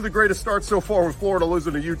 Not off to the greatest start so far with Florida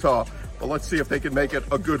losing to Utah, but let's see if they can make it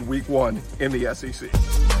a good week 1 in the SEC.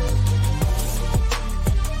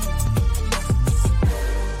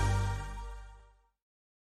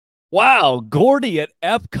 Wow, Gordy at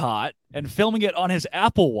Epcot and filming it on his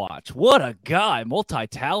Apple Watch. What a guy,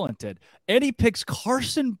 multi-talented. And he picks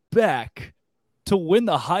Carson Beck to win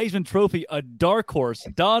the Heisman Trophy, a dark horse.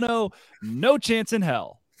 Dono, no chance in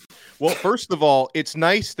hell. Well, first of all, it's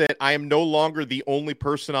nice that I am no longer the only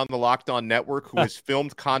person on the Locked On Network who has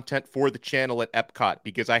filmed content for the channel at Epcot,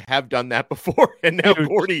 because I have done that before, and now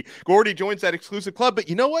Gordy joins that exclusive club. But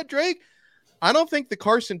you know what, Drake? I don't think the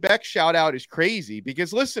Carson Beck shout out is crazy,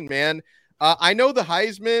 because listen, man, I know the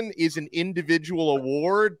Heisman is an individual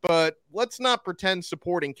award, but let's not pretend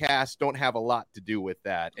supporting cast don't have a lot to do with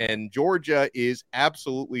that. And Georgia is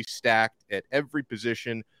absolutely stacked at every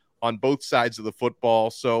position on both sides of the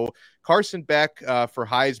football. So Carson Beck for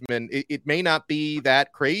Heisman, it may not be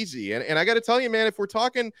that crazy. And I got to tell you, man, if we're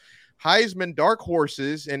talking Heisman dark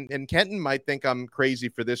horses, and Kenton might think I'm crazy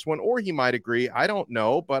for this one, or he might agree, I don't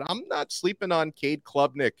know, but I'm not sleeping on Cade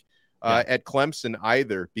Klubnik at Clemson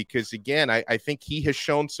either, because again, I think he has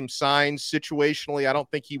shown some signs situationally. I don't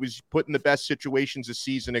think he was put in the best situations a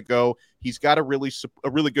season ago. He's got a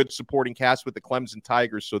really good supporting cast with the Clemson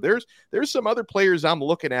Tigers. So there's some other players I'm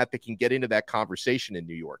looking at that can get into that conversation in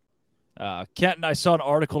New York. Kenton, I saw an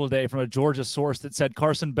article today from a Georgia source that said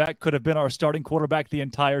Carson Beck could have been our starting quarterback the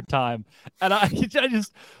entire time. And I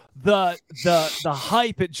just, the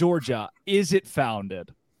hype at Georgia, is it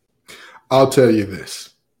founded? I'll tell you this.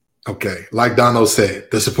 Okay, like Dono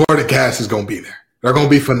said, the supporting cast is going to be there. They're going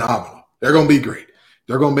to be phenomenal. They're going to be great.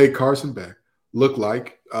 They're going to make Carson Beck look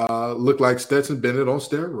like Stetson Bennett on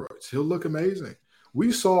steroids. He'll look amazing.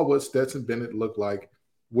 We saw what Stetson Bennett looked like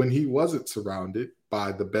when he wasn't surrounded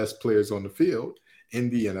by the best players on the field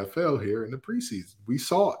in the NFL here in the preseason. We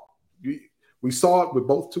saw it. We saw it with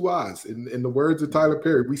both two eyes. In the words of Tyler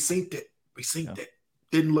Perry, we synced it. We synced it.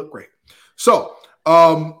 Didn't look great. So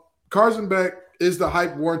Carson Beck, is the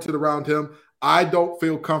hype warranted around him? I don't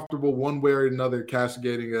feel comfortable one way or another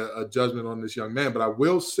castigating a judgment on this young man, but I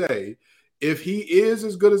will say, if he is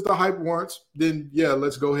as good as the hype warrants, then yeah,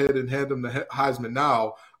 let's go ahead and hand him the Heisman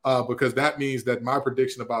now, because that means that my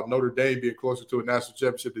prediction about Notre Dame being closer to a national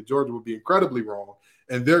championship than Georgia would be incredibly wrong,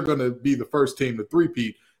 and they're going to be the first team to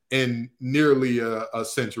three-peat in nearly a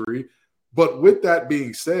century. But with that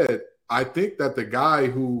being said, I think that the guy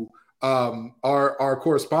who our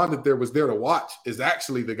correspondent there was there to watch is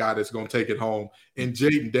actually the guy that's going to take it home in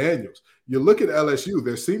Jaden Daniels. You look at LSU,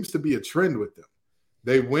 there seems to be a trend with them.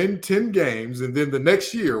 They win 10 games, and then the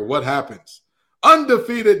next year, what happens?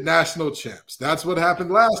 Undefeated national champs. That's what happened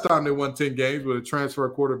last time they won 10 games with a transfer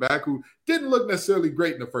quarterback who didn't look necessarily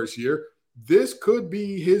great in the first year. This could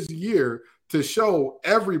be his year to show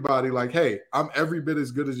everybody, like, hey, I'm every bit as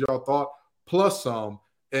good as y'all thought, plus some.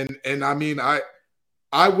 And I mean,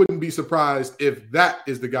 I wouldn't be surprised if that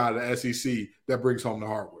is the guy at the SEC that brings home the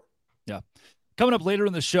hardwood. Yeah. Coming up later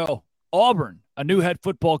in the show, Auburn, a new head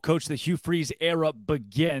football coach. The Hugh Freeze era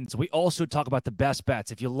begins. We also talk about the best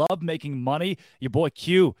bets. If you love making money, your boy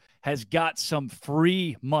Q has got some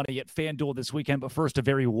free money at FanDuel this weekend. But first, a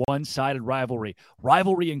very one-sided rivalry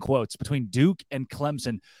in quotes, between Duke and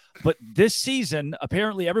Clemson. But this season,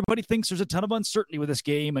 apparently everybody thinks there's a ton of uncertainty with this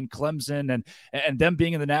game and Clemson and them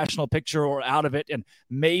being in the national picture or out of it. And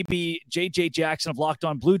maybe J.J. Jackson of Locked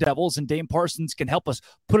On Blue Devils and Dame Parsons can help us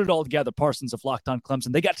put it all together. Parsons of Locked On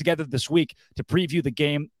Clemson. They got together this week to preview the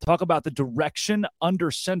game, talk about the direction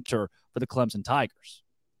under center for the Clemson Tigers.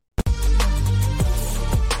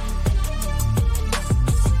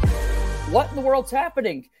 What in the world's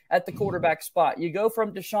happening at the quarterback spot? You go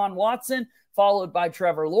from Deshaun Watson, followed by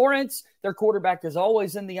Trevor Lawrence. Their quarterback is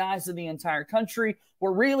always in the eyes of the entire country.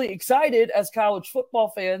 We're really excited as college football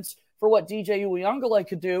fans for what DJ Uiagalelei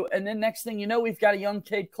could do. And then next thing you know, we've got a young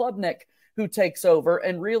Cade Klubnik who takes over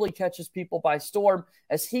and really catches people by storm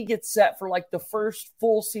as he gets set for like the first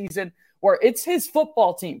full season where it's his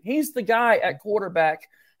football team. He's the guy at quarterback.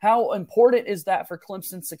 How important is that for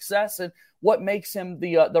Clemson's success, and what makes him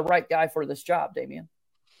the right guy for this job, Damian?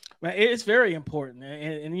 Man, it's very important.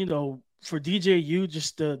 And you know, for DJU,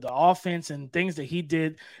 just the offense and things that he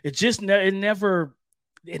did, it just it never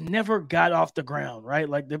got off the ground, right?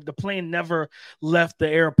 Like the plane never left the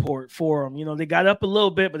airport for them. You know, they got up a little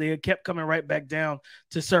bit, but they kept coming right back down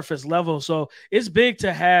to surface level. So it's big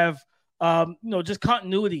to have, just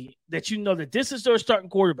continuity, that you know that this is their starting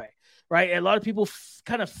quarterback, right? And a lot of people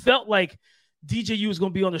kind of felt like DJU was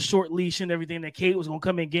going to be on the short leash and everything, that Cade was going to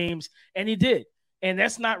come in games, and he did. And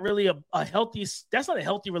that's not really a healthy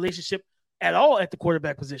relationship at all at the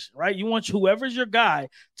quarterback position, right? You want whoever's your guy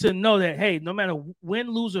to know that, hey, no matter win,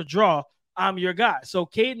 lose, or draw, I'm your guy. So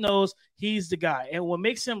Cade knows he's the guy. And what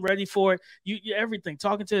makes him ready for it, everything,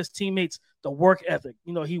 talking to his teammates, the work ethic.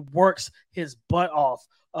 You know, he works his butt off.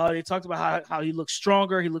 They talked about how he looks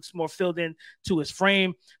stronger. He looks more filled in to his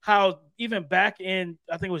frame. How even back in,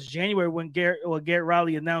 I think it was January when Garrett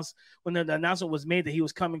Riley announced, when the announcement was made that he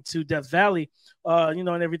was coming to Death Valley, and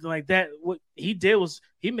everything like that. What he did was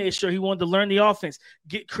he made sure he wanted to learn the offense,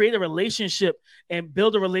 create a relationship and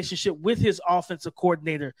build a relationship with his offensive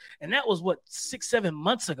coordinator. And that was 6-7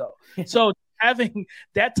 months ago. So having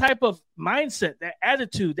that type of mindset, that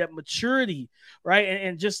attitude, that maturity, right?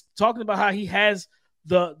 And just talking about how he has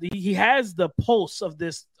the pulse of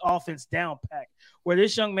this offense down pat, where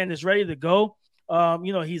this young man is ready to go.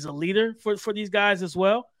 He's a leader for these guys as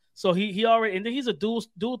well. So he already, and then he's a dual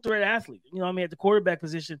threat athlete. At the quarterback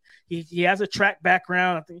position, he has a track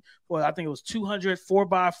background. I think it was 200,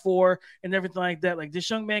 4x4 and everything like that. Like, this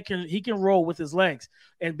young man can roll with his legs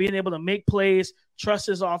and being able to make plays, trust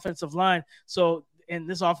his offensive line. So, and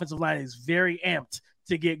this offensive line is very amped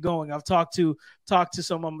to get going. I've talked to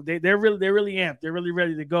some of them. They're really amped. They're really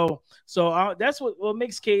ready to go. So that's what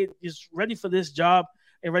makes Cade is ready for this job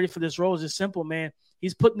and ready for this role. Is just simple, man.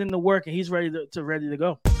 He's putting in the work and he's ready to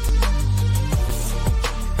go.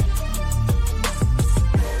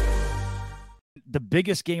 The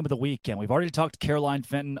biggest game of the weekend. We've already talked to Caroline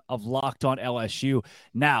Fenton of Locked On LSU.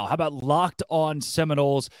 Now, how about Locked On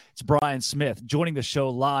Seminoles? It's Brian Smith joining the show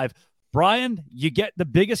live. Brian, you get the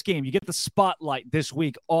biggest game. You get the spotlight this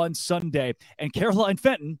week on Sunday. And Caroline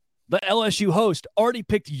Fenton, the LSU host, already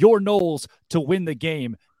picked your Noles to win the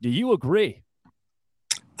game. Do you agree?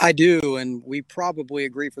 I do, and we probably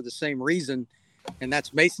agree for the same reason, and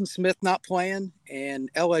that's Mason Smith not playing,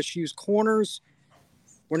 and LSU's corners,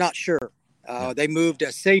 we're not sure. They moved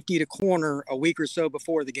a safety to corner a week or so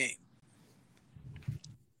before the game.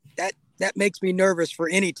 That makes me nervous for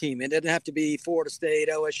any team. It doesn't have to be Florida State,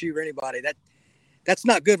 LSU, or anybody. That's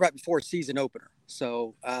not good right before a season opener.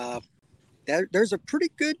 So there's a pretty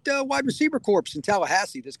good wide receiver corps in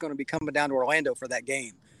Tallahassee that's going to be coming down to Orlando for that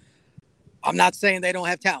game. I'm not saying they don't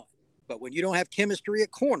have talent, but when you don't have chemistry at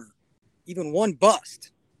corner, even one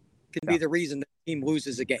bust can be the reason the team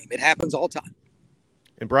loses a game. It happens all the time.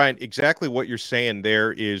 And Brian, exactly what you're saying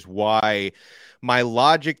there is why my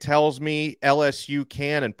logic tells me LSU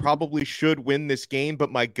can and probably should win this game,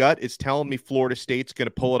 but my gut is telling me Florida State's going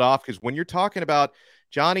to pull it off, because when you're talking about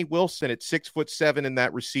Johnny Wilson at 6'7" in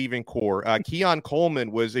that receiving core, Keon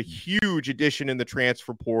Coleman was a huge addition in the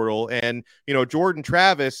transfer portal, and Jordan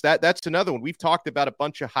Travis, that's another one. We've talked about a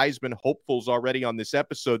bunch of Heisman hopefuls already on this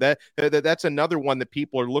episode. That's another one that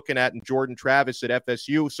people are looking at in Jordan Travis at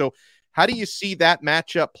FSU. So how do you see that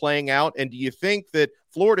matchup playing out? And do you think that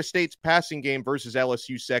Florida State's passing game versus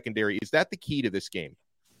LSU secondary, is that the key to this game?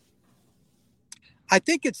 I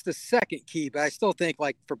think it's the second key, but I still think,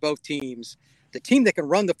 like, for both teams, The team that can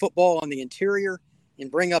run the football on the interior and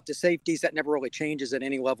bring up the safeties, that never really changes at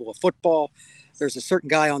any level of football. There's a certain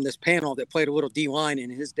guy on this panel that played a little D-line in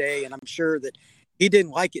his day, and I'm sure that he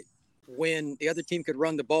didn't like it when the other team could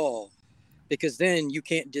run the ball, because then you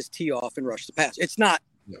can't just tee off and rush the pass. It's not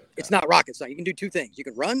rocket science. You can do two things. You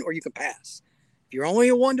can run or you can pass. If you're only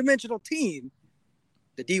a one-dimensional team,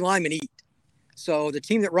 the D linemen eat. So the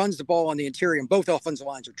team that runs the ball on the interior, and both offensive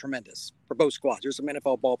lines are tremendous for both squads. There's some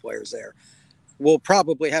NFL ball players there. Will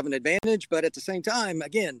probably have an advantage, but at the same time,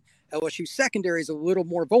 again, LSU secondary is a little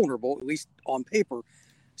more vulnerable, at least on paper.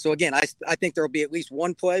 So again, I think there will be at least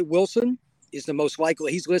one play. Wilson is the most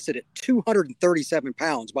likely. He's listed at 237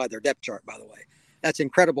 pounds by their depth chart, by the way. That's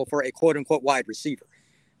incredible for a quote-unquote wide receiver.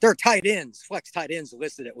 There are tight ends, flex tight ends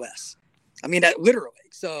listed at less. I mean, that literally.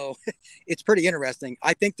 So it's pretty interesting.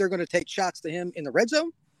 I think they're going to take shots to him in the red zone.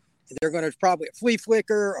 They're going to probably a flea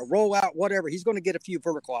flicker, a rollout, whatever. He's going to get a few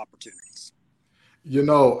vertical opportunities. You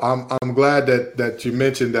know, I'm glad that you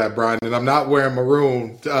mentioned that, Brian, and I'm not wearing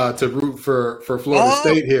maroon to root for Florida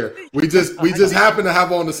State here. We just happen to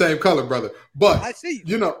have on the same color, brother. But I see.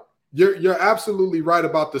 You know, you're absolutely right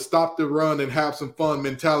about the stop the run and have some fun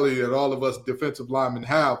mentality that all of us defensive linemen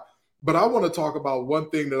have. But I want to talk about one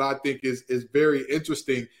thing that I think is very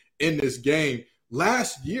interesting in this game.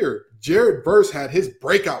 Last year, Jared Verse had his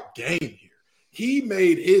breakout game here. He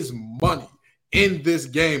made his money in this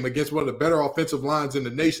game against one of the better offensive lines in the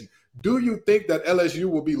nation. Do you think that LSU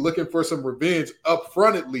will be looking for some revenge up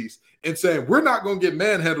front at least and saying, we're not going to get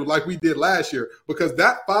manhandled like we did last year? Because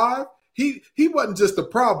that 5, he wasn't just a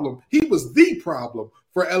problem. He was the problem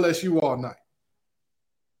for LSU all night.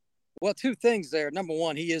 Well, two things there. Number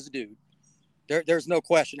one, he is a dude. There's no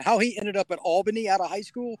question. How he ended up at Albany out of high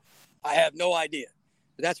school, I have no idea.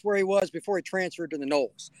 But that's where he was before he transferred to the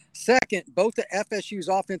Knolls. Second, both of FSU's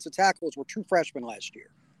offensive tackles were true freshmen last year.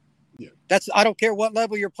 Yeah. I don't care what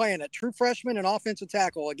level you're playing at. True freshman and offensive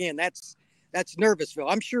tackle, again, that's Nervousville.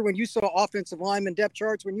 I'm sure when you saw offensive lineman depth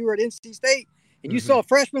charts when you were at NC State and you saw a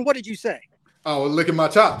freshman, what did you say? Oh, well, licking my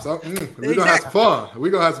chops. We're going to have some fun. We're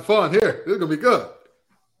going to have some fun here. This is going to be good.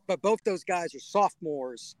 But both those guys are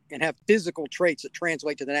sophomores and have physical traits that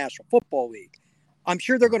translate to the National Football League. I'm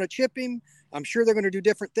sure they're going to chip him. I'm sure they're going to do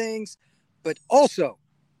different things. But also,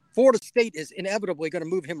 Florida State is inevitably going to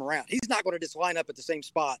move him around. He's not going to just line up at the same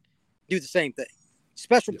spot, do the same thing.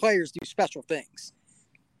 Special players do special things.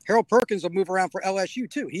 Harold Perkins will move around for LSU,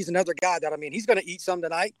 too. He's another guy that, he's going to eat some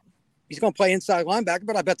tonight. He's going to play inside linebacker,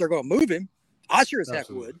 but I bet they're going to move him. I sure as heck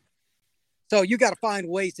would. So you got to find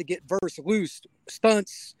ways to get Verse loose,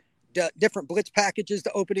 stunts, different blitz packages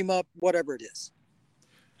to open him up, whatever it is.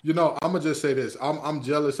 You know, I'm gonna just say this. I'm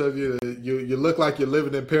jealous of you. You look like you're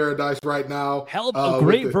living in paradise right now. Hell, a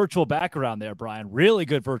great virtual background there, Brian. Really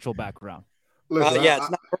good virtual background. Listen, it's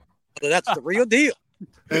not. That's the real deal.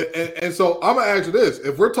 And so I'm gonna ask you this: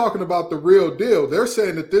 if we're talking about the real deal, they're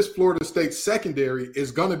saying that this Florida State secondary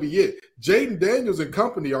is gonna be it. Jaden Daniels and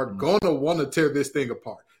company are gonna want to tear this thing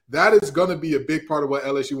apart. That is going to be a big part of what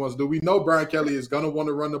LSU wants to do. We know Brian Kelly is going to want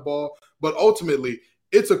to run the ball, but ultimately,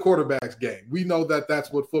 it's a quarterback's game. We know that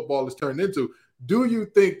that's what football is turned into. Do you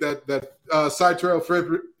think that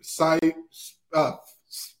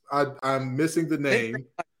I'm missing the name,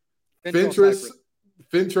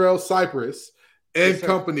 Fentrell Cypress and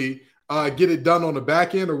company get it done on the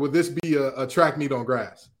back end, or will this be a track meet on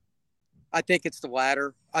grass? I think it's the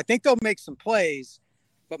latter. I think they'll make some plays,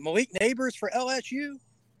 but Malik Neighbors for LSU,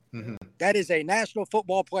 that is a national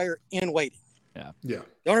football player in waiting. Yeah.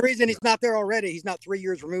 The only reason he's not there already, he's not 3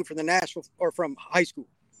 years removed from the national or from high school.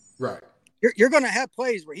 Right. You're going to have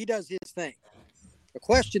plays where he does his thing. The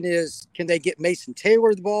question is, can they get Mason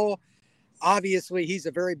Taylor the ball? Obviously, he's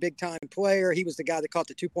a very big-time player. He was the guy that caught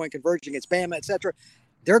the 2-point conversion against Bama, et cetera.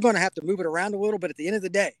 They're going to have to move it around a little, but at the end of the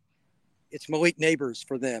day, it's Malik Neighbors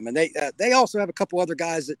for them. And they also have a couple other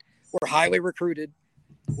guys that were highly recruited.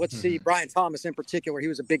 Let's see, Brian Thomas in particular. He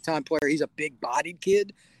was a big-time player. He's a big-bodied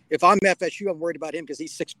kid. If I'm FSU, I'm worried about him because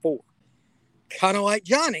he's 6'4". Kind of like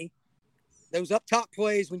Johnny, those up-top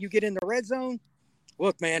plays when you get in the red zone,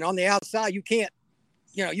 look, man, on the outside, you can't,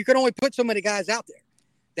 you can only put so many guys out there.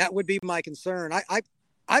 That would be my concern.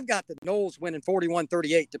 I've got the Knolls winning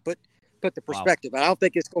 41-38 to put the perspective. Wow. I don't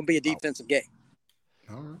think it's going to be a defensive game.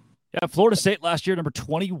 All right. Yeah, Florida State last year, number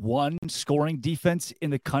 21 scoring defense in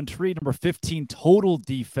the country, number 15 total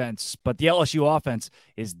defense, but the LSU offense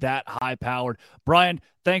is that high-powered. Brian,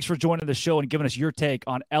 thanks for joining the show and giving us your take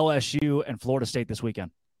on LSU and Florida State this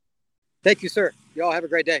weekend. Thank you, sir. Y'all have a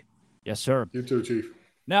great day. Yes, sir. You too, Chief.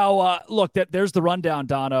 Now, look, there's the rundown,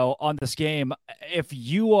 Dono, on this game. If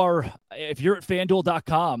you're at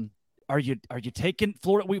FanDuel.com, Are you taking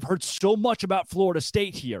Florida? We've heard so much about Florida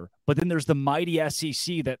State here, but then there's the mighty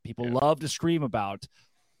SEC that people love to scream about.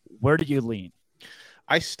 Where do you lean?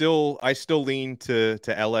 I still lean to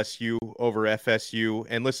LSU over FSU.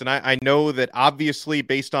 And listen, I know that obviously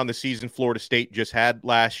based on the season Florida State just had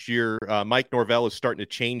last year, Mike Norvell is starting to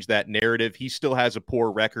change that narrative. He still has a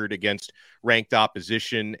poor record against ranked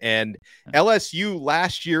opposition. And LSU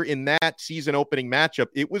last year in that season opening matchup,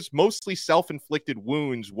 it was mostly self-inflicted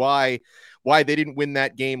wounds why they didn't win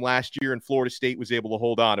that game last year and Florida State was able to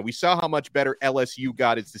hold on. And we saw how much better LSU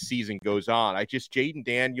got as the season goes on. Jaden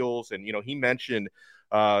Daniels, and, he mentioned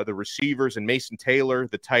the receivers and Mason Taylor,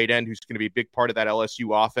 the tight end, who's going to be a big part of that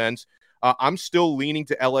LSU offense. I'm still leaning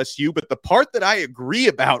to LSU, but the part that I agree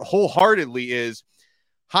about wholeheartedly is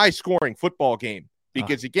high-scoring football game.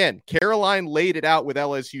 Because, again, Caroline laid it out with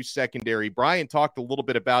LSU secondary. Brian talked a little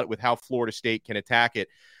bit about it with how Florida State can attack it.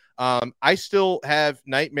 I still have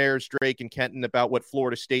nightmares, Drake and Kenton, about what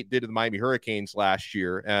Florida State did to the Miami Hurricanes last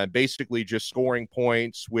year. Basically just scoring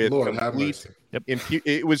points with complete.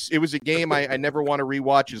 It was a game I never want to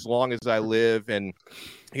rewatch as long as I live. And,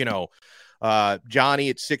 Johnny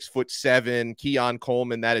at 6'7", Keon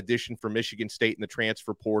Coleman, that addition for Michigan State in the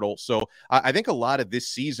transfer portal. So I think a lot of this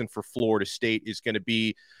season for Florida State is going to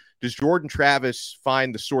be, does Jordan Travis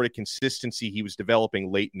find the sort of consistency he was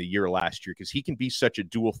developing late in the year last year? Because he can be such a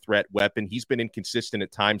dual threat weapon. He's been inconsistent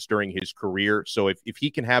at times during his career. So if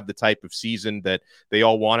he can have the type of season that they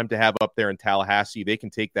all want him to have up there in Tallahassee, they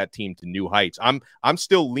can take that team to new heights. I'm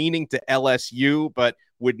still leaning to LSU, but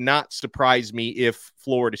would not surprise me if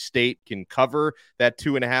Florida State can cover that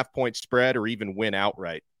 2.5 point spread or even win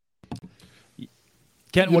outright.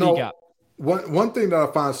 Kent, what do you got? One thing that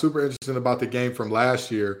I find super interesting about the game from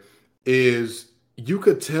last year is you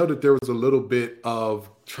could tell that there was a little bit of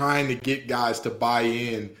trying to get guys to buy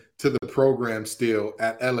in to the program still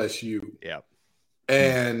at LSU. Yeah.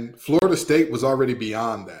 And Florida State was already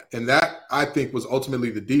beyond that. And that, I think, was ultimately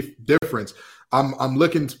the difference. I'm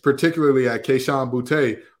looking particularly at Keyshawn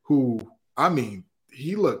Boutte, who,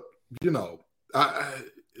 he looked,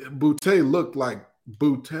 Boutte looked like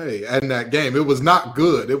Boutte in that game. It was not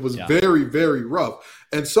good. It was very, very rough.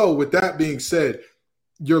 And so with that being said,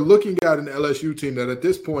 you're looking at an LSU team that at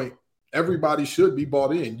this point, everybody should be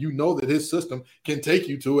bought in. You know that his system can take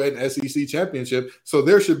you to an SEC championship. So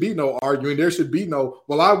there should be no arguing. There should be no,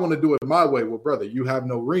 well, I want to do it my way. Well, brother, you have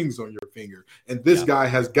no rings on your finger. And this guy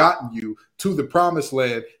has gotten you to the promised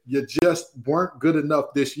land. You just weren't good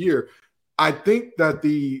enough this year. I think that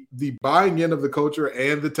the buying in of the culture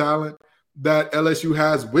and the talent that LSU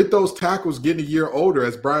has with those tackles getting a year older,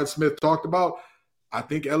 as Brian Smith talked about, I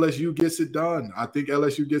think LSU gets it done.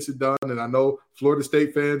 And I know Florida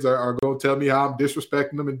State fans are going to tell me how I'm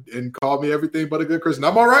disrespecting them and call me everything but a good Christian.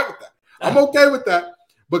 I'm all right with that. I'm okay with that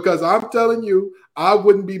because I'm telling you, I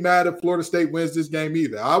wouldn't be mad if Florida State wins this game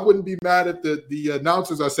either. I wouldn't be mad if the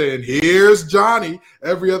announcers are saying, here's Johnny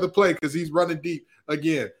every other play because he's running deep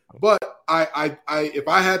again. But if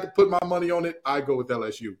I had to put my money on it, I'd go with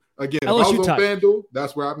LSU. Again, LSU, if I was on FanDuel,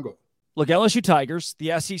 that's where I'm going. Look, LSU Tigers,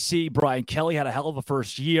 the SEC, Brian Kelly had a hell of a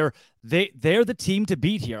first year. They're the team to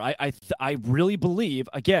beat here. I really believe,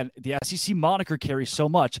 again, the SEC moniker carries so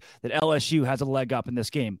much that LSU has a leg up in this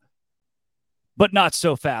game. But not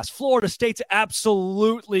so fast. Florida State's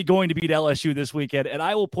absolutely going to beat LSU this weekend, and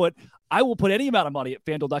I will put any amount of money at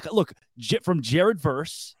FanDuel.com. Look, from Jared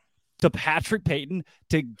Verse to Patrick Payton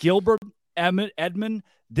to Gilbert Edmond,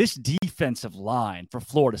 this defensive line for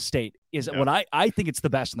Florida State is what I think it's the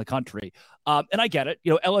best in the country. And I get it.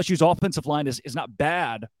 LSU's offensive line is not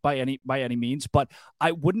bad by any means, but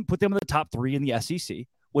I wouldn't put them in the top 3 in the SEC,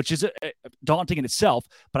 which is daunting in itself.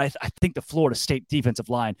 But I think the Florida State defensive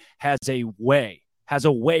line has a way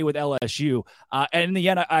with LSU. And in the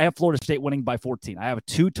end, I have Florida State winning by 14. I have a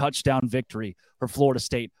 2-touchdown victory for Florida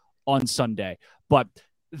State on Sunday. But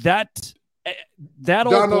that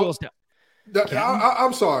all boils down.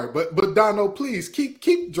 I'm sorry, but Dono, please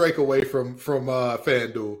keep Drake away from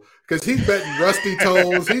FanDuel because he's betting rusty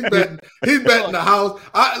toes. He's betting the house.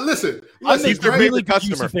 Listen, he's the really good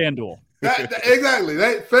customer. FanDuel. Exactly.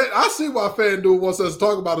 I see why FanDuel wants us to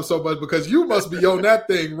talk about it so much because you must be on that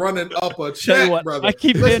thing running up a check, brother. I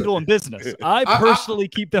keep FanDuel in business. I personally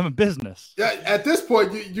keep them in business. At this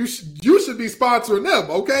point, you should be sponsoring them.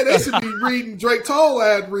 Okay, they should be reading Drake Toll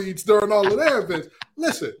ad reads during all of their events.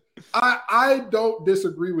 Listen. I don't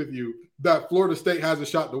disagree with you that Florida State has a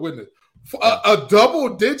shot to win this. A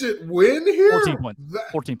double-digit win here? 14 points.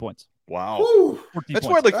 14 points. Wow. 14 That's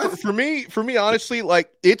points. why, for me, honestly,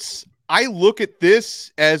 I look at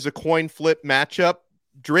this as a coin flip matchup.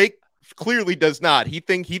 Drake clearly does not. He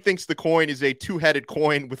thinks the coin is a two-headed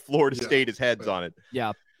coin with Florida State as heads on it.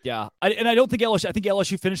 Yeah. Yeah, and I don't think LSU. I think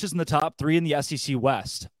LSU finishes in the top 3 in the SEC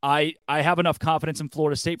West. I have enough confidence in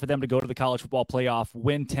Florida State for them to go to the college football playoff,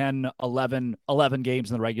 win 10, 11 games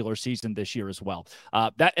in the regular season this year as well.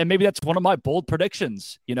 And maybe that's one of my bold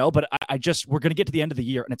predictions, but I just we're going to get to the end of the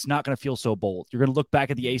year, and it's not going to feel so bold. You're going to look back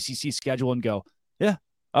at the ACC schedule and go, yeah,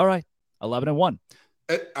 all right, 11-1.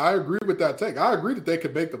 I agree with that take. I agree that they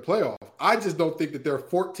could make the playoff. I just don't think that they're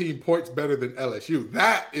 14 points better than LSU.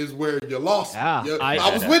 That is where you lost. Yeah,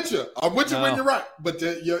 I was with you. I'm with you when you're right. But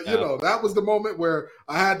you know, that was the moment where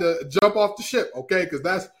I had to jump off the ship. Okay, because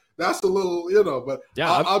that's a little, But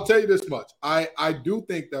yeah, I'll tell you this much. I do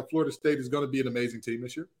think that Florida State is going to be an amazing team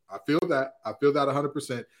this year. I feel that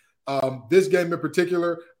 100%. This game in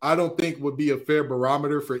particular, I don't think would be a fair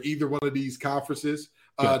barometer for either one of these conferences.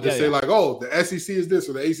 Say like, oh, the SEC is this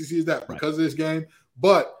or the ACC is that because of this game.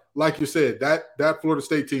 But like you said, that Florida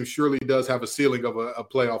State team surely does have a ceiling of a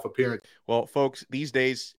playoff appearance. Well, folks, these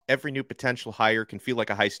days, every new potential hire can feel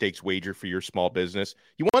like a high-stakes wager for your small business.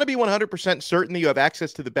 You want to be 100% certain that you have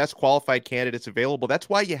access to the best qualified candidates available. That's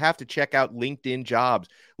why you have to check out LinkedIn Jobs.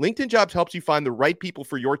 LinkedIn Jobs helps you find the right people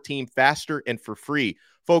for your team faster and for free.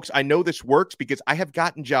 Folks, I know this works because I have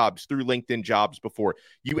gotten jobs through LinkedIn Jobs before.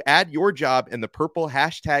 You add your job and the purple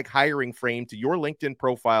hashtag hiring frame to your LinkedIn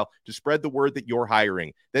profile to spread the word that you're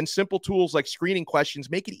hiring. Then simple tools like screening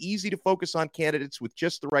questions make it easy to focus on candidates with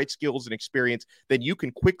just the right skills and experience. Then you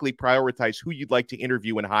can quickly prioritize who you'd like to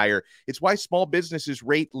interview and hire. It's why small businesses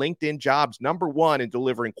rate LinkedIn Jobs #1 in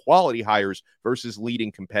delivering quality hires versus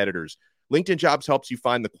leading competitors. LinkedIn Jobs helps you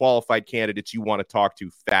find the qualified candidates you want to talk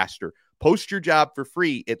to faster. Post your job for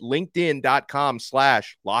free at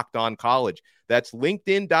linkedin.com/lockedoncollege. That's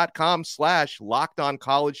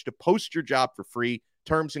linkedin.com/lockedoncollege to post your job for free.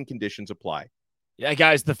 Terms and conditions apply. Yeah,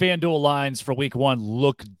 guys, the FanDuel lines for week 1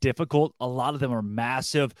 look difficult. A lot of them are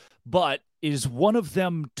massive, but is one of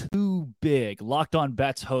them too big? Locked On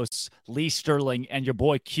Bets hosts Lee Sterling and your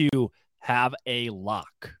boy Q have a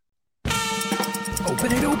lock.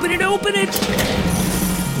 Open it, open it, open it!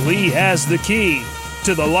 Lee has the key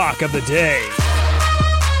to the lock of the day.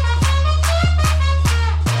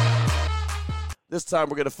 This time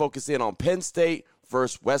we're going to focus in on Penn State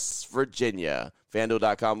versus West Virginia.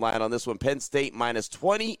 FanDuel.com line on this one. Penn State minus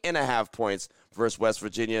 20.5 points versus West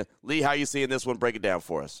Virginia. Lee, how you seeing this one? Break it down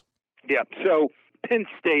for us. Yeah, so Penn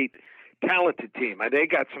State, talented team. They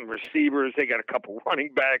got some receivers. They got a couple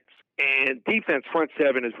running backs. And defense front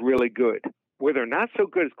seven is really good. Where they're not so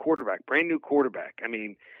good as quarterback, brand new quarterback. I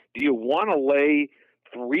mean, do you want to lay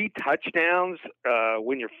 3 touchdowns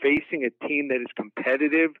when you're facing a team that is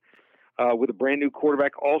competitive with a brand new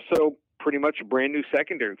quarterback? Also, pretty much a brand new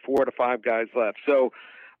secondary, 4 out of 5 guys left. So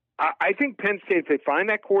I think Penn State, if they find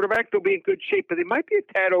that quarterback, they'll be in good shape, but they might be a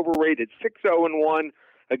tad overrated. 6-0-1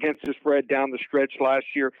 against the spread down the stretch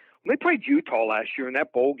last year. When they played Utah last year in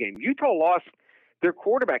that bowl game, Utah lost their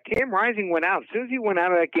quarterback. Cam Rising went out. As soon as he went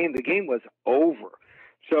out of that game, the game was over.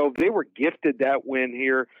 So they were gifted that win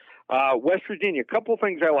here. West Virginia, a couple of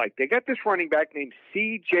things I like. They got this running back named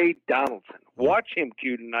C.J. Donaldson. Watch him,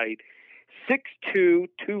 Q, tonight. 6'2",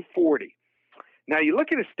 240. Now, you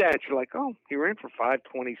look at his stats, you're like, oh, he ran for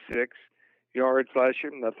 526 yards last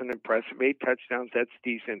year. Nothing impressive. 8 touchdowns, that's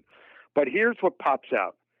decent. But here's what pops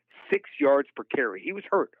out. 6 yards per carry. He was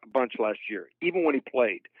hurt a bunch last year, even when he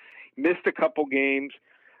played. Missed a couple games,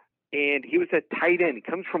 and he was a tight end. He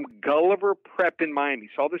comes from Gulliver Prep in Miami.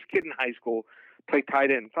 Saw this kid in high school play tight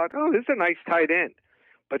end and thought, oh, this is a nice tight end.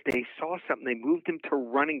 But they saw something. They moved him to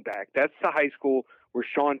running back. That's the high school where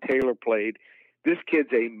Sean Taylor played. This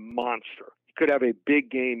kid's a monster. He could have a big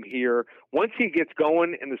game here. Once he gets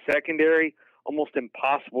going in the secondary, almost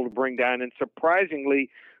impossible to bring down, and surprisingly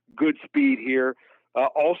good speed here.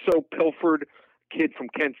 Also, Pilford, kid from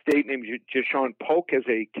Kent State named Jashawn Polk, as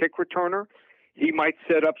a kick returner. He might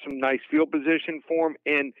set up some nice field position for him.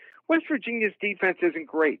 And West Virginia's defense isn't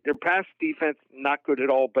great. Their pass defense, not good at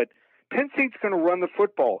all. But Penn State's going to run the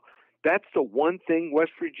football. That's the one thing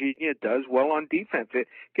West Virginia does well on defense.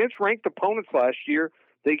 Against ranked opponents last year,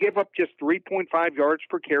 they gave up just 3.5 yards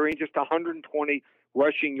per carry and just 120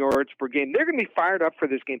 rushing yards per game. They're going to be fired up for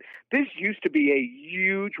this game. This used to be a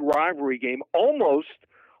huge rivalry game, almost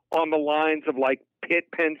on the lines of like Pitt,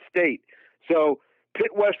 Penn State. So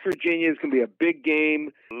Pitt, West Virginia is going to be a big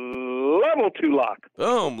game. Level 2 lock.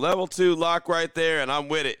 Boom, level 2 lock right there, and I'm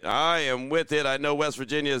with it. I am with it. I know West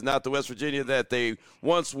Virginia is not the West Virginia that they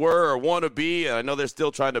once were or want to be, and I know they're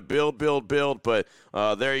still trying to build, but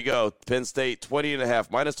there you go. Penn State,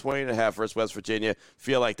 minus 20.5 versus West Virginia.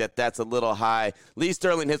 Feel like that's a little high. Lee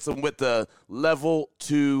Sterling hits them with the level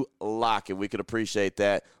 2 lock, and we could appreciate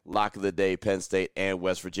that. Lock of the day, Penn State and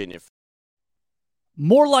West Virginia.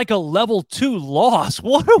 More like a level 2 loss.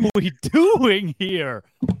 What are we doing here?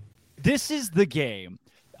 This is the game.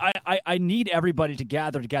 I need everybody to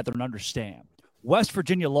gather together and understand. West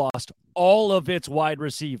Virginia lost all of its wide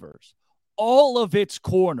receivers, all of its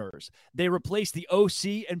corners. They replaced the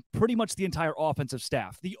OC and pretty much the entire offensive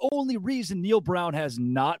staff. The only reason Neil Brown has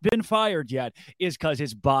not been fired yet is because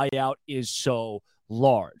his buyout is so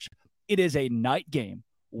large. It is a night game,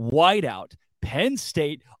 whiteout, Penn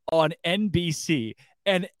State on NBC.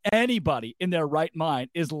 And anybody in their right mind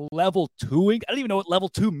is level 2ing. I don't even know what level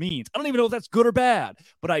 2 means. I don't even know if that's good or bad.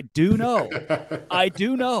 But I do know,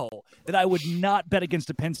 that I would not bet against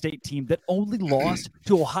a Penn State team that only lost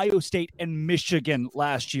to Ohio State and Michigan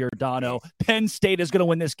last year, Dono. Penn State is going to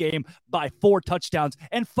win this game by 4 touchdowns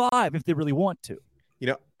and 5 if they really want to. You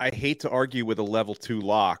know, I hate to argue with a level 2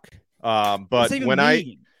 lock, but when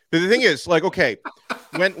the thing is, like, okay,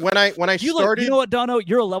 when I started, you know what, Dono,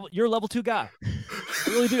 you're a level 2 guy. I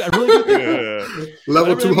really do. I really do.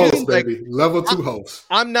 Level 2 host, baby. Level 2 host.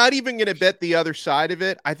 I'm not even going to bet the other side of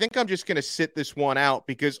it. I think I'm just going to sit this one out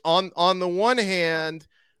because on the one hand,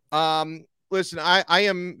 listen, I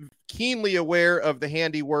am keenly aware of the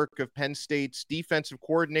handiwork of Penn State's defensive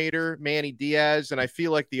coordinator, Manny Diaz, and I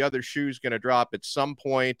feel like the other shoe's going to drop at some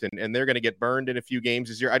point, and they're going to get burned in a few games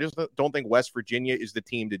this year. I just don't think West Virginia is the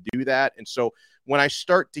team to do that. And so when I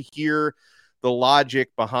start to hear the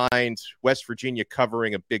logic behind West Virginia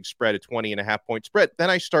covering a big spread, a 20.5-point spread, then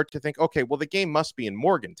I start to think, okay, well, the game must be in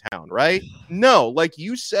Morgantown, right? No, like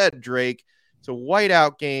you said, Drake, it's a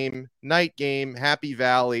whiteout game, night game, Happy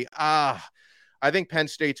Valley. I think Penn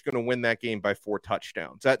State's going to win that game by 4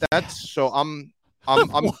 touchdowns. That's so I'm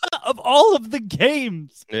of all of the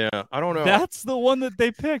games. Yeah, I don't know. That's the one that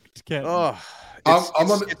they picked, Ken.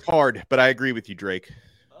 It's hard, but I agree with you, Drake.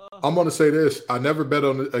 I'm going to say this. I never bet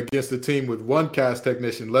against a team with 1 cast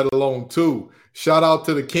technician, let alone 2. Shout out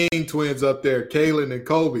to the King twins up there, Kalen and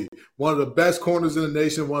Kobe. One of the best corners in the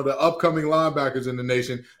nation, one of the upcoming linebackers in the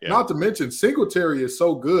nation. Yeah. Not to mention, Singletary is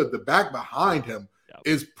so good. The back behind him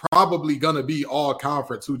is probably going to be all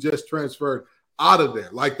conference, who just transferred out of there.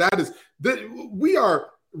 Like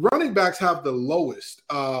running backs have the lowest,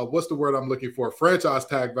 what's the word I'm looking for? Franchise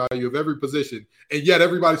tag value of every position. And yet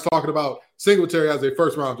everybody's talking about Singletary as a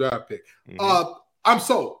first-round draft pick. Mm-hmm. I'm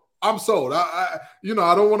sold. I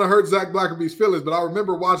don't want to hurt Zach Blackerby's feelings, but I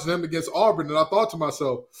remember watching him against Auburn, and I thought to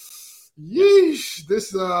myself, yeesh,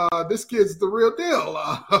 this kid's the real deal.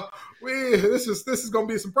 This is going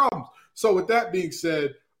to be some problems. So with that being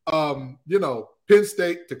said, Penn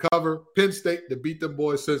State to cover, Penn State to beat them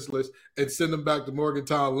boys senseless and send them back to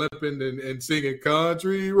Morgantown limping and singing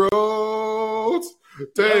country roads.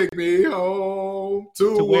 Take me home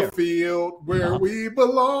to a field where we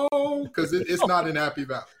belong. Because it's not in Happy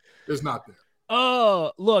Valley. It's not there.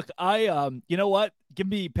 Oh, look, you know what? Give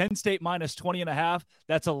me Penn State minus 20.5.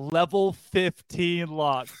 That's a level 15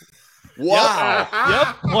 lock. Wow.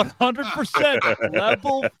 Yep, 100%.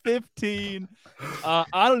 Level 15. I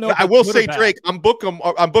don't know. I will say, Drake, I'm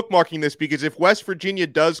bookmarking this because if West Virginia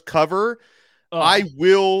does cover, I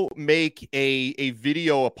will make a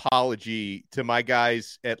video apology to my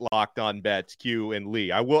guys at Locked On Bets, Q and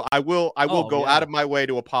Lee. I will go out of my way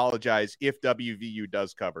to apologize if WVU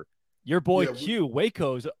does cover. Your boy Q,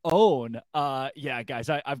 Waco's own. Guys,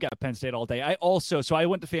 I've got Penn State all day. I went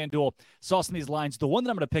to FanDuel, saw some of these lines. The one that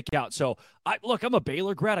I'm going to pick out. So, I'm a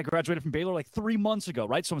Baylor grad. I graduated from Baylor like 3 months ago,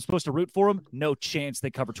 right? So I'm supposed to root for them. No chance they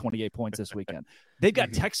cover 28 points this weekend. They've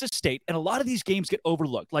got Texas State, and a lot of these games get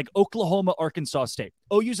overlooked, like Oklahoma, Arkansas State.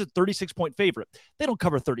 OU's a 36-point favorite. They don't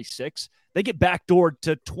cover 36. They get backdoored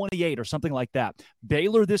to 28 or something like that.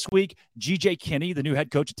 Baylor this week, G.J. Kinney, the new head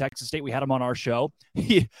coach at Texas State. We had him on our show.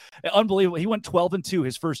 Unbelievable. He went 12-2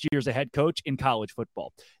 his first year as a head coach in college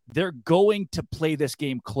football. They're going to play this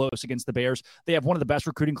game close against the Bears. They have one of the best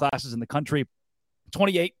recruiting classes in the country.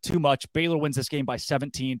 28, too much. Baylor wins this game by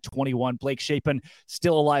 17-21. Blake Shapen,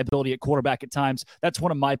 still a liability at quarterback at times. That's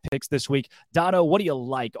one of my picks this week. Dono, what do you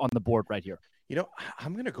like on the board right here?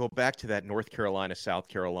 I'm going to go back to that North Carolina, South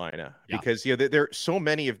Carolina, because there are so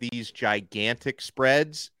many of these gigantic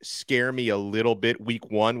spreads scare me a little bit week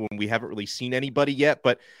 1 when we haven't really seen anybody yet.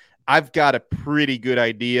 But I've got a pretty good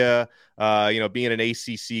idea, being an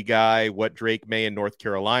ACC guy, what Drake May and North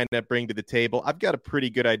Carolina bring to the table. I've got a pretty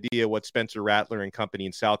good idea what Spencer Rattler and company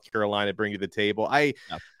in South Carolina bring to the table.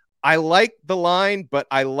 I like the line, but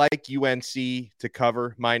I like UNC to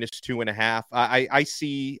cover -2.5. I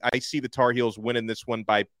see the Tar Heels winning this one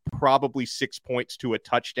by probably 6 points to a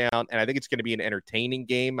touchdown, and I think it's going to be an entertaining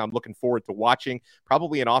game. I'm looking forward to watching.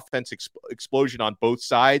 Probably an offense explosion on both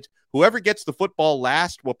sides. Whoever gets the football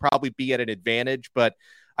last will probably be at an advantage, but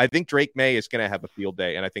I think Drake May is going to have a field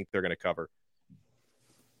day, and I think they're going to cover.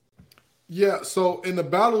 Yeah, so in the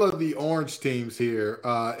battle of the orange teams here,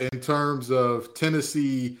 in terms of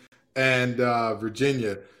Tennessee and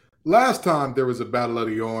Virginia, last time there was a battle of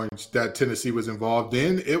the orange that Tennessee was involved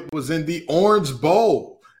in, it was in the Orange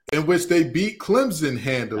Bowl, in which they beat Clemson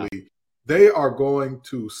handily. Yeah. They are going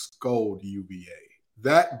to scold UVA.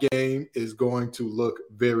 That game is going to look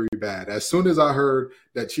very bad. As soon as I heard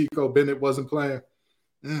that Chico Bennett wasn't playing,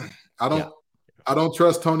 I don't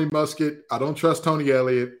trust Tony Muskett. I don't trust Tony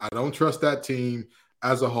Elliott. I don't trust that team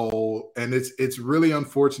as a whole. And it's really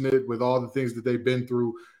unfortunate with all the things that they've been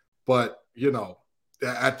through. But,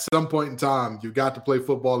 at some point in time, you've got to play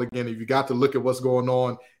football again. And you got to look at what's going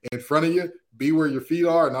on in front of you, be where your feet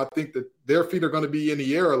are. And I think that their feet are going to be in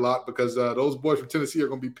the air a lot because those boys from Tennessee are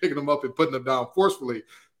going to be picking them up and putting them down forcefully.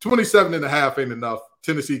 27.5 ain't enough.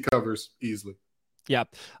 Tennessee covers easily. Yeah.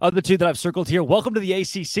 Other two that I've circled here. Welcome to the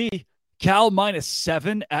ACC. Cal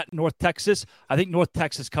 -7 at North Texas. I think North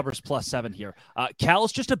Texas covers +7 here.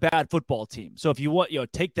 Cal's just a bad football team. So if you want,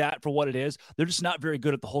 take that for what it is. They're just not very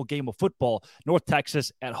good at the whole game of football. North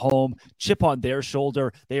Texas at home, chip on their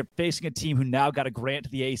shoulder. They are facing a team who now got a grant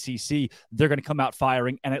to the ACC. They're going to come out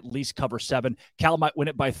firing and at least cover 7. Cal might win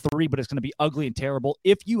it by 3, but it's going to be ugly and terrible.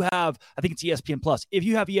 If you have, I think it's ESPN Plus. If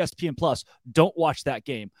you have ESPN Plus, don't watch that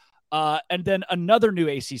game. And then another new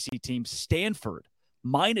ACC team, Stanford.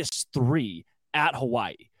 -3 at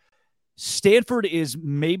Hawaii. Stanford is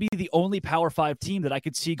maybe the only Power 5 team that I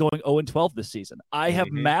could see going 0-12 this season. I have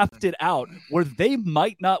mapped it out where they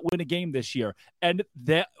might not win a game this year. And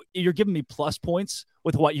that you're giving me plus points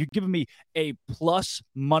with Hawaii. You're giving me a plus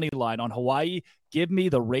money line on Hawaii. Give me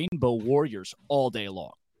the Rainbow Warriors all day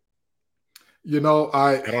long.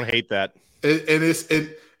 I don't hate that.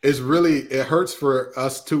 It's really, it hurts for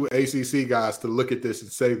us two ACC guys to look at this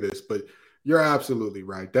and say this, but you're absolutely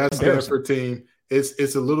right. That Stanford team,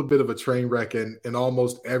 it's a little bit of a train wreck in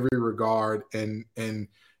almost every regard. And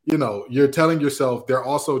you're telling yourself they're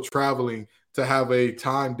also traveling to have a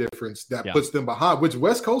time difference that puts them behind, which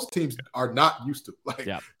West Coast teams are not used to.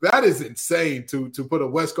 That is insane to put a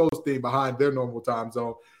West Coast team behind their normal time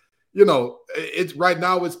zone. It's right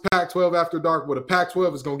now it's Pac-12 after dark, where the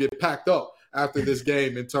Pac-12 is going to get packed up after this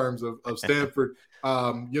game in terms of Stanford.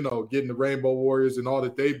 Getting the Rainbow Warriors and all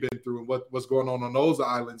that they've been through and what's going on those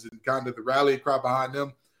islands and kind of the rallying cry behind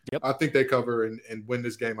them. Yep. I think they cover and win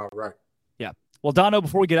this game outright. Yeah. Well, Dono,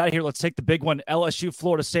 before we get out of here, let's take the big one. LSU,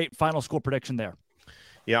 Florida State, final score prediction there.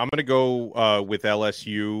 Yeah, I'm going to go with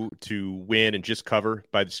LSU to win and just cover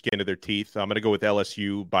by the skin of their teeth. I'm going to go with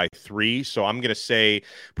LSU by 3. So I'm going to say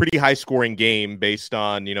pretty high-scoring game based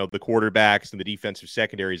on, the quarterbacks and the defensive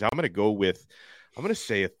secondaries. I'm going to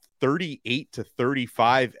say a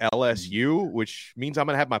 38-35 LSU, which means I'm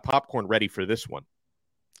going to have my popcorn ready for this one.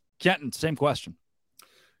 Kenton, same question.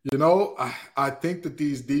 I think that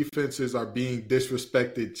these defenses are being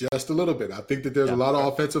disrespected just a little bit. I think that there's a lot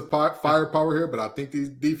of offensive firepower here, but I think these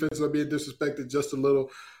defenses are being disrespected just a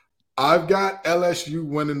little. I've got LSU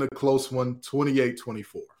winning a close one,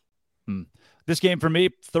 28-24. This game for me,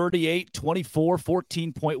 38-24,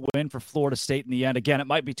 14-point win for Florida State in the end. Again, it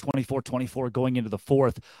might be 24-24 going into the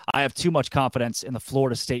fourth. I have too much confidence in the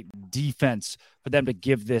Florida State defense for them to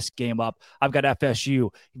give this game up. I've got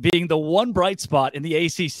FSU being the one bright spot in the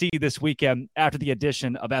ACC this weekend after the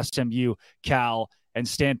addition of SMU, Cal, and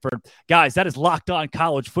Stanford. Guys, that is Locked On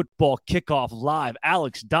College Football Kickoff Live.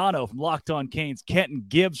 Alex Dono from Locked On Canes, Kenton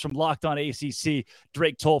Gibbs from Locked On ACC,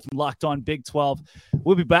 Drake Toll from Locked On Big 12.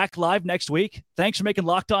 We'll be back live next week. Thanks for making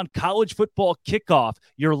Locked On College Football Kickoff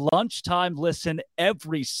your lunchtime listen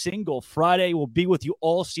every single Friday. We'll be with you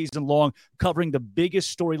all season long, covering the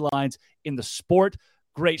biggest storylines in the sport.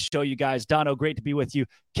 Great show, you guys. Dono, great to be with you.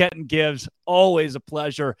 Kenton Gibbs, always a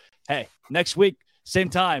pleasure. Hey, next week, same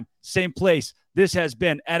time, same place. This has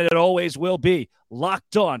been, and it always will be,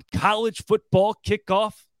 Locked On College Football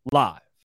Kickoff Live.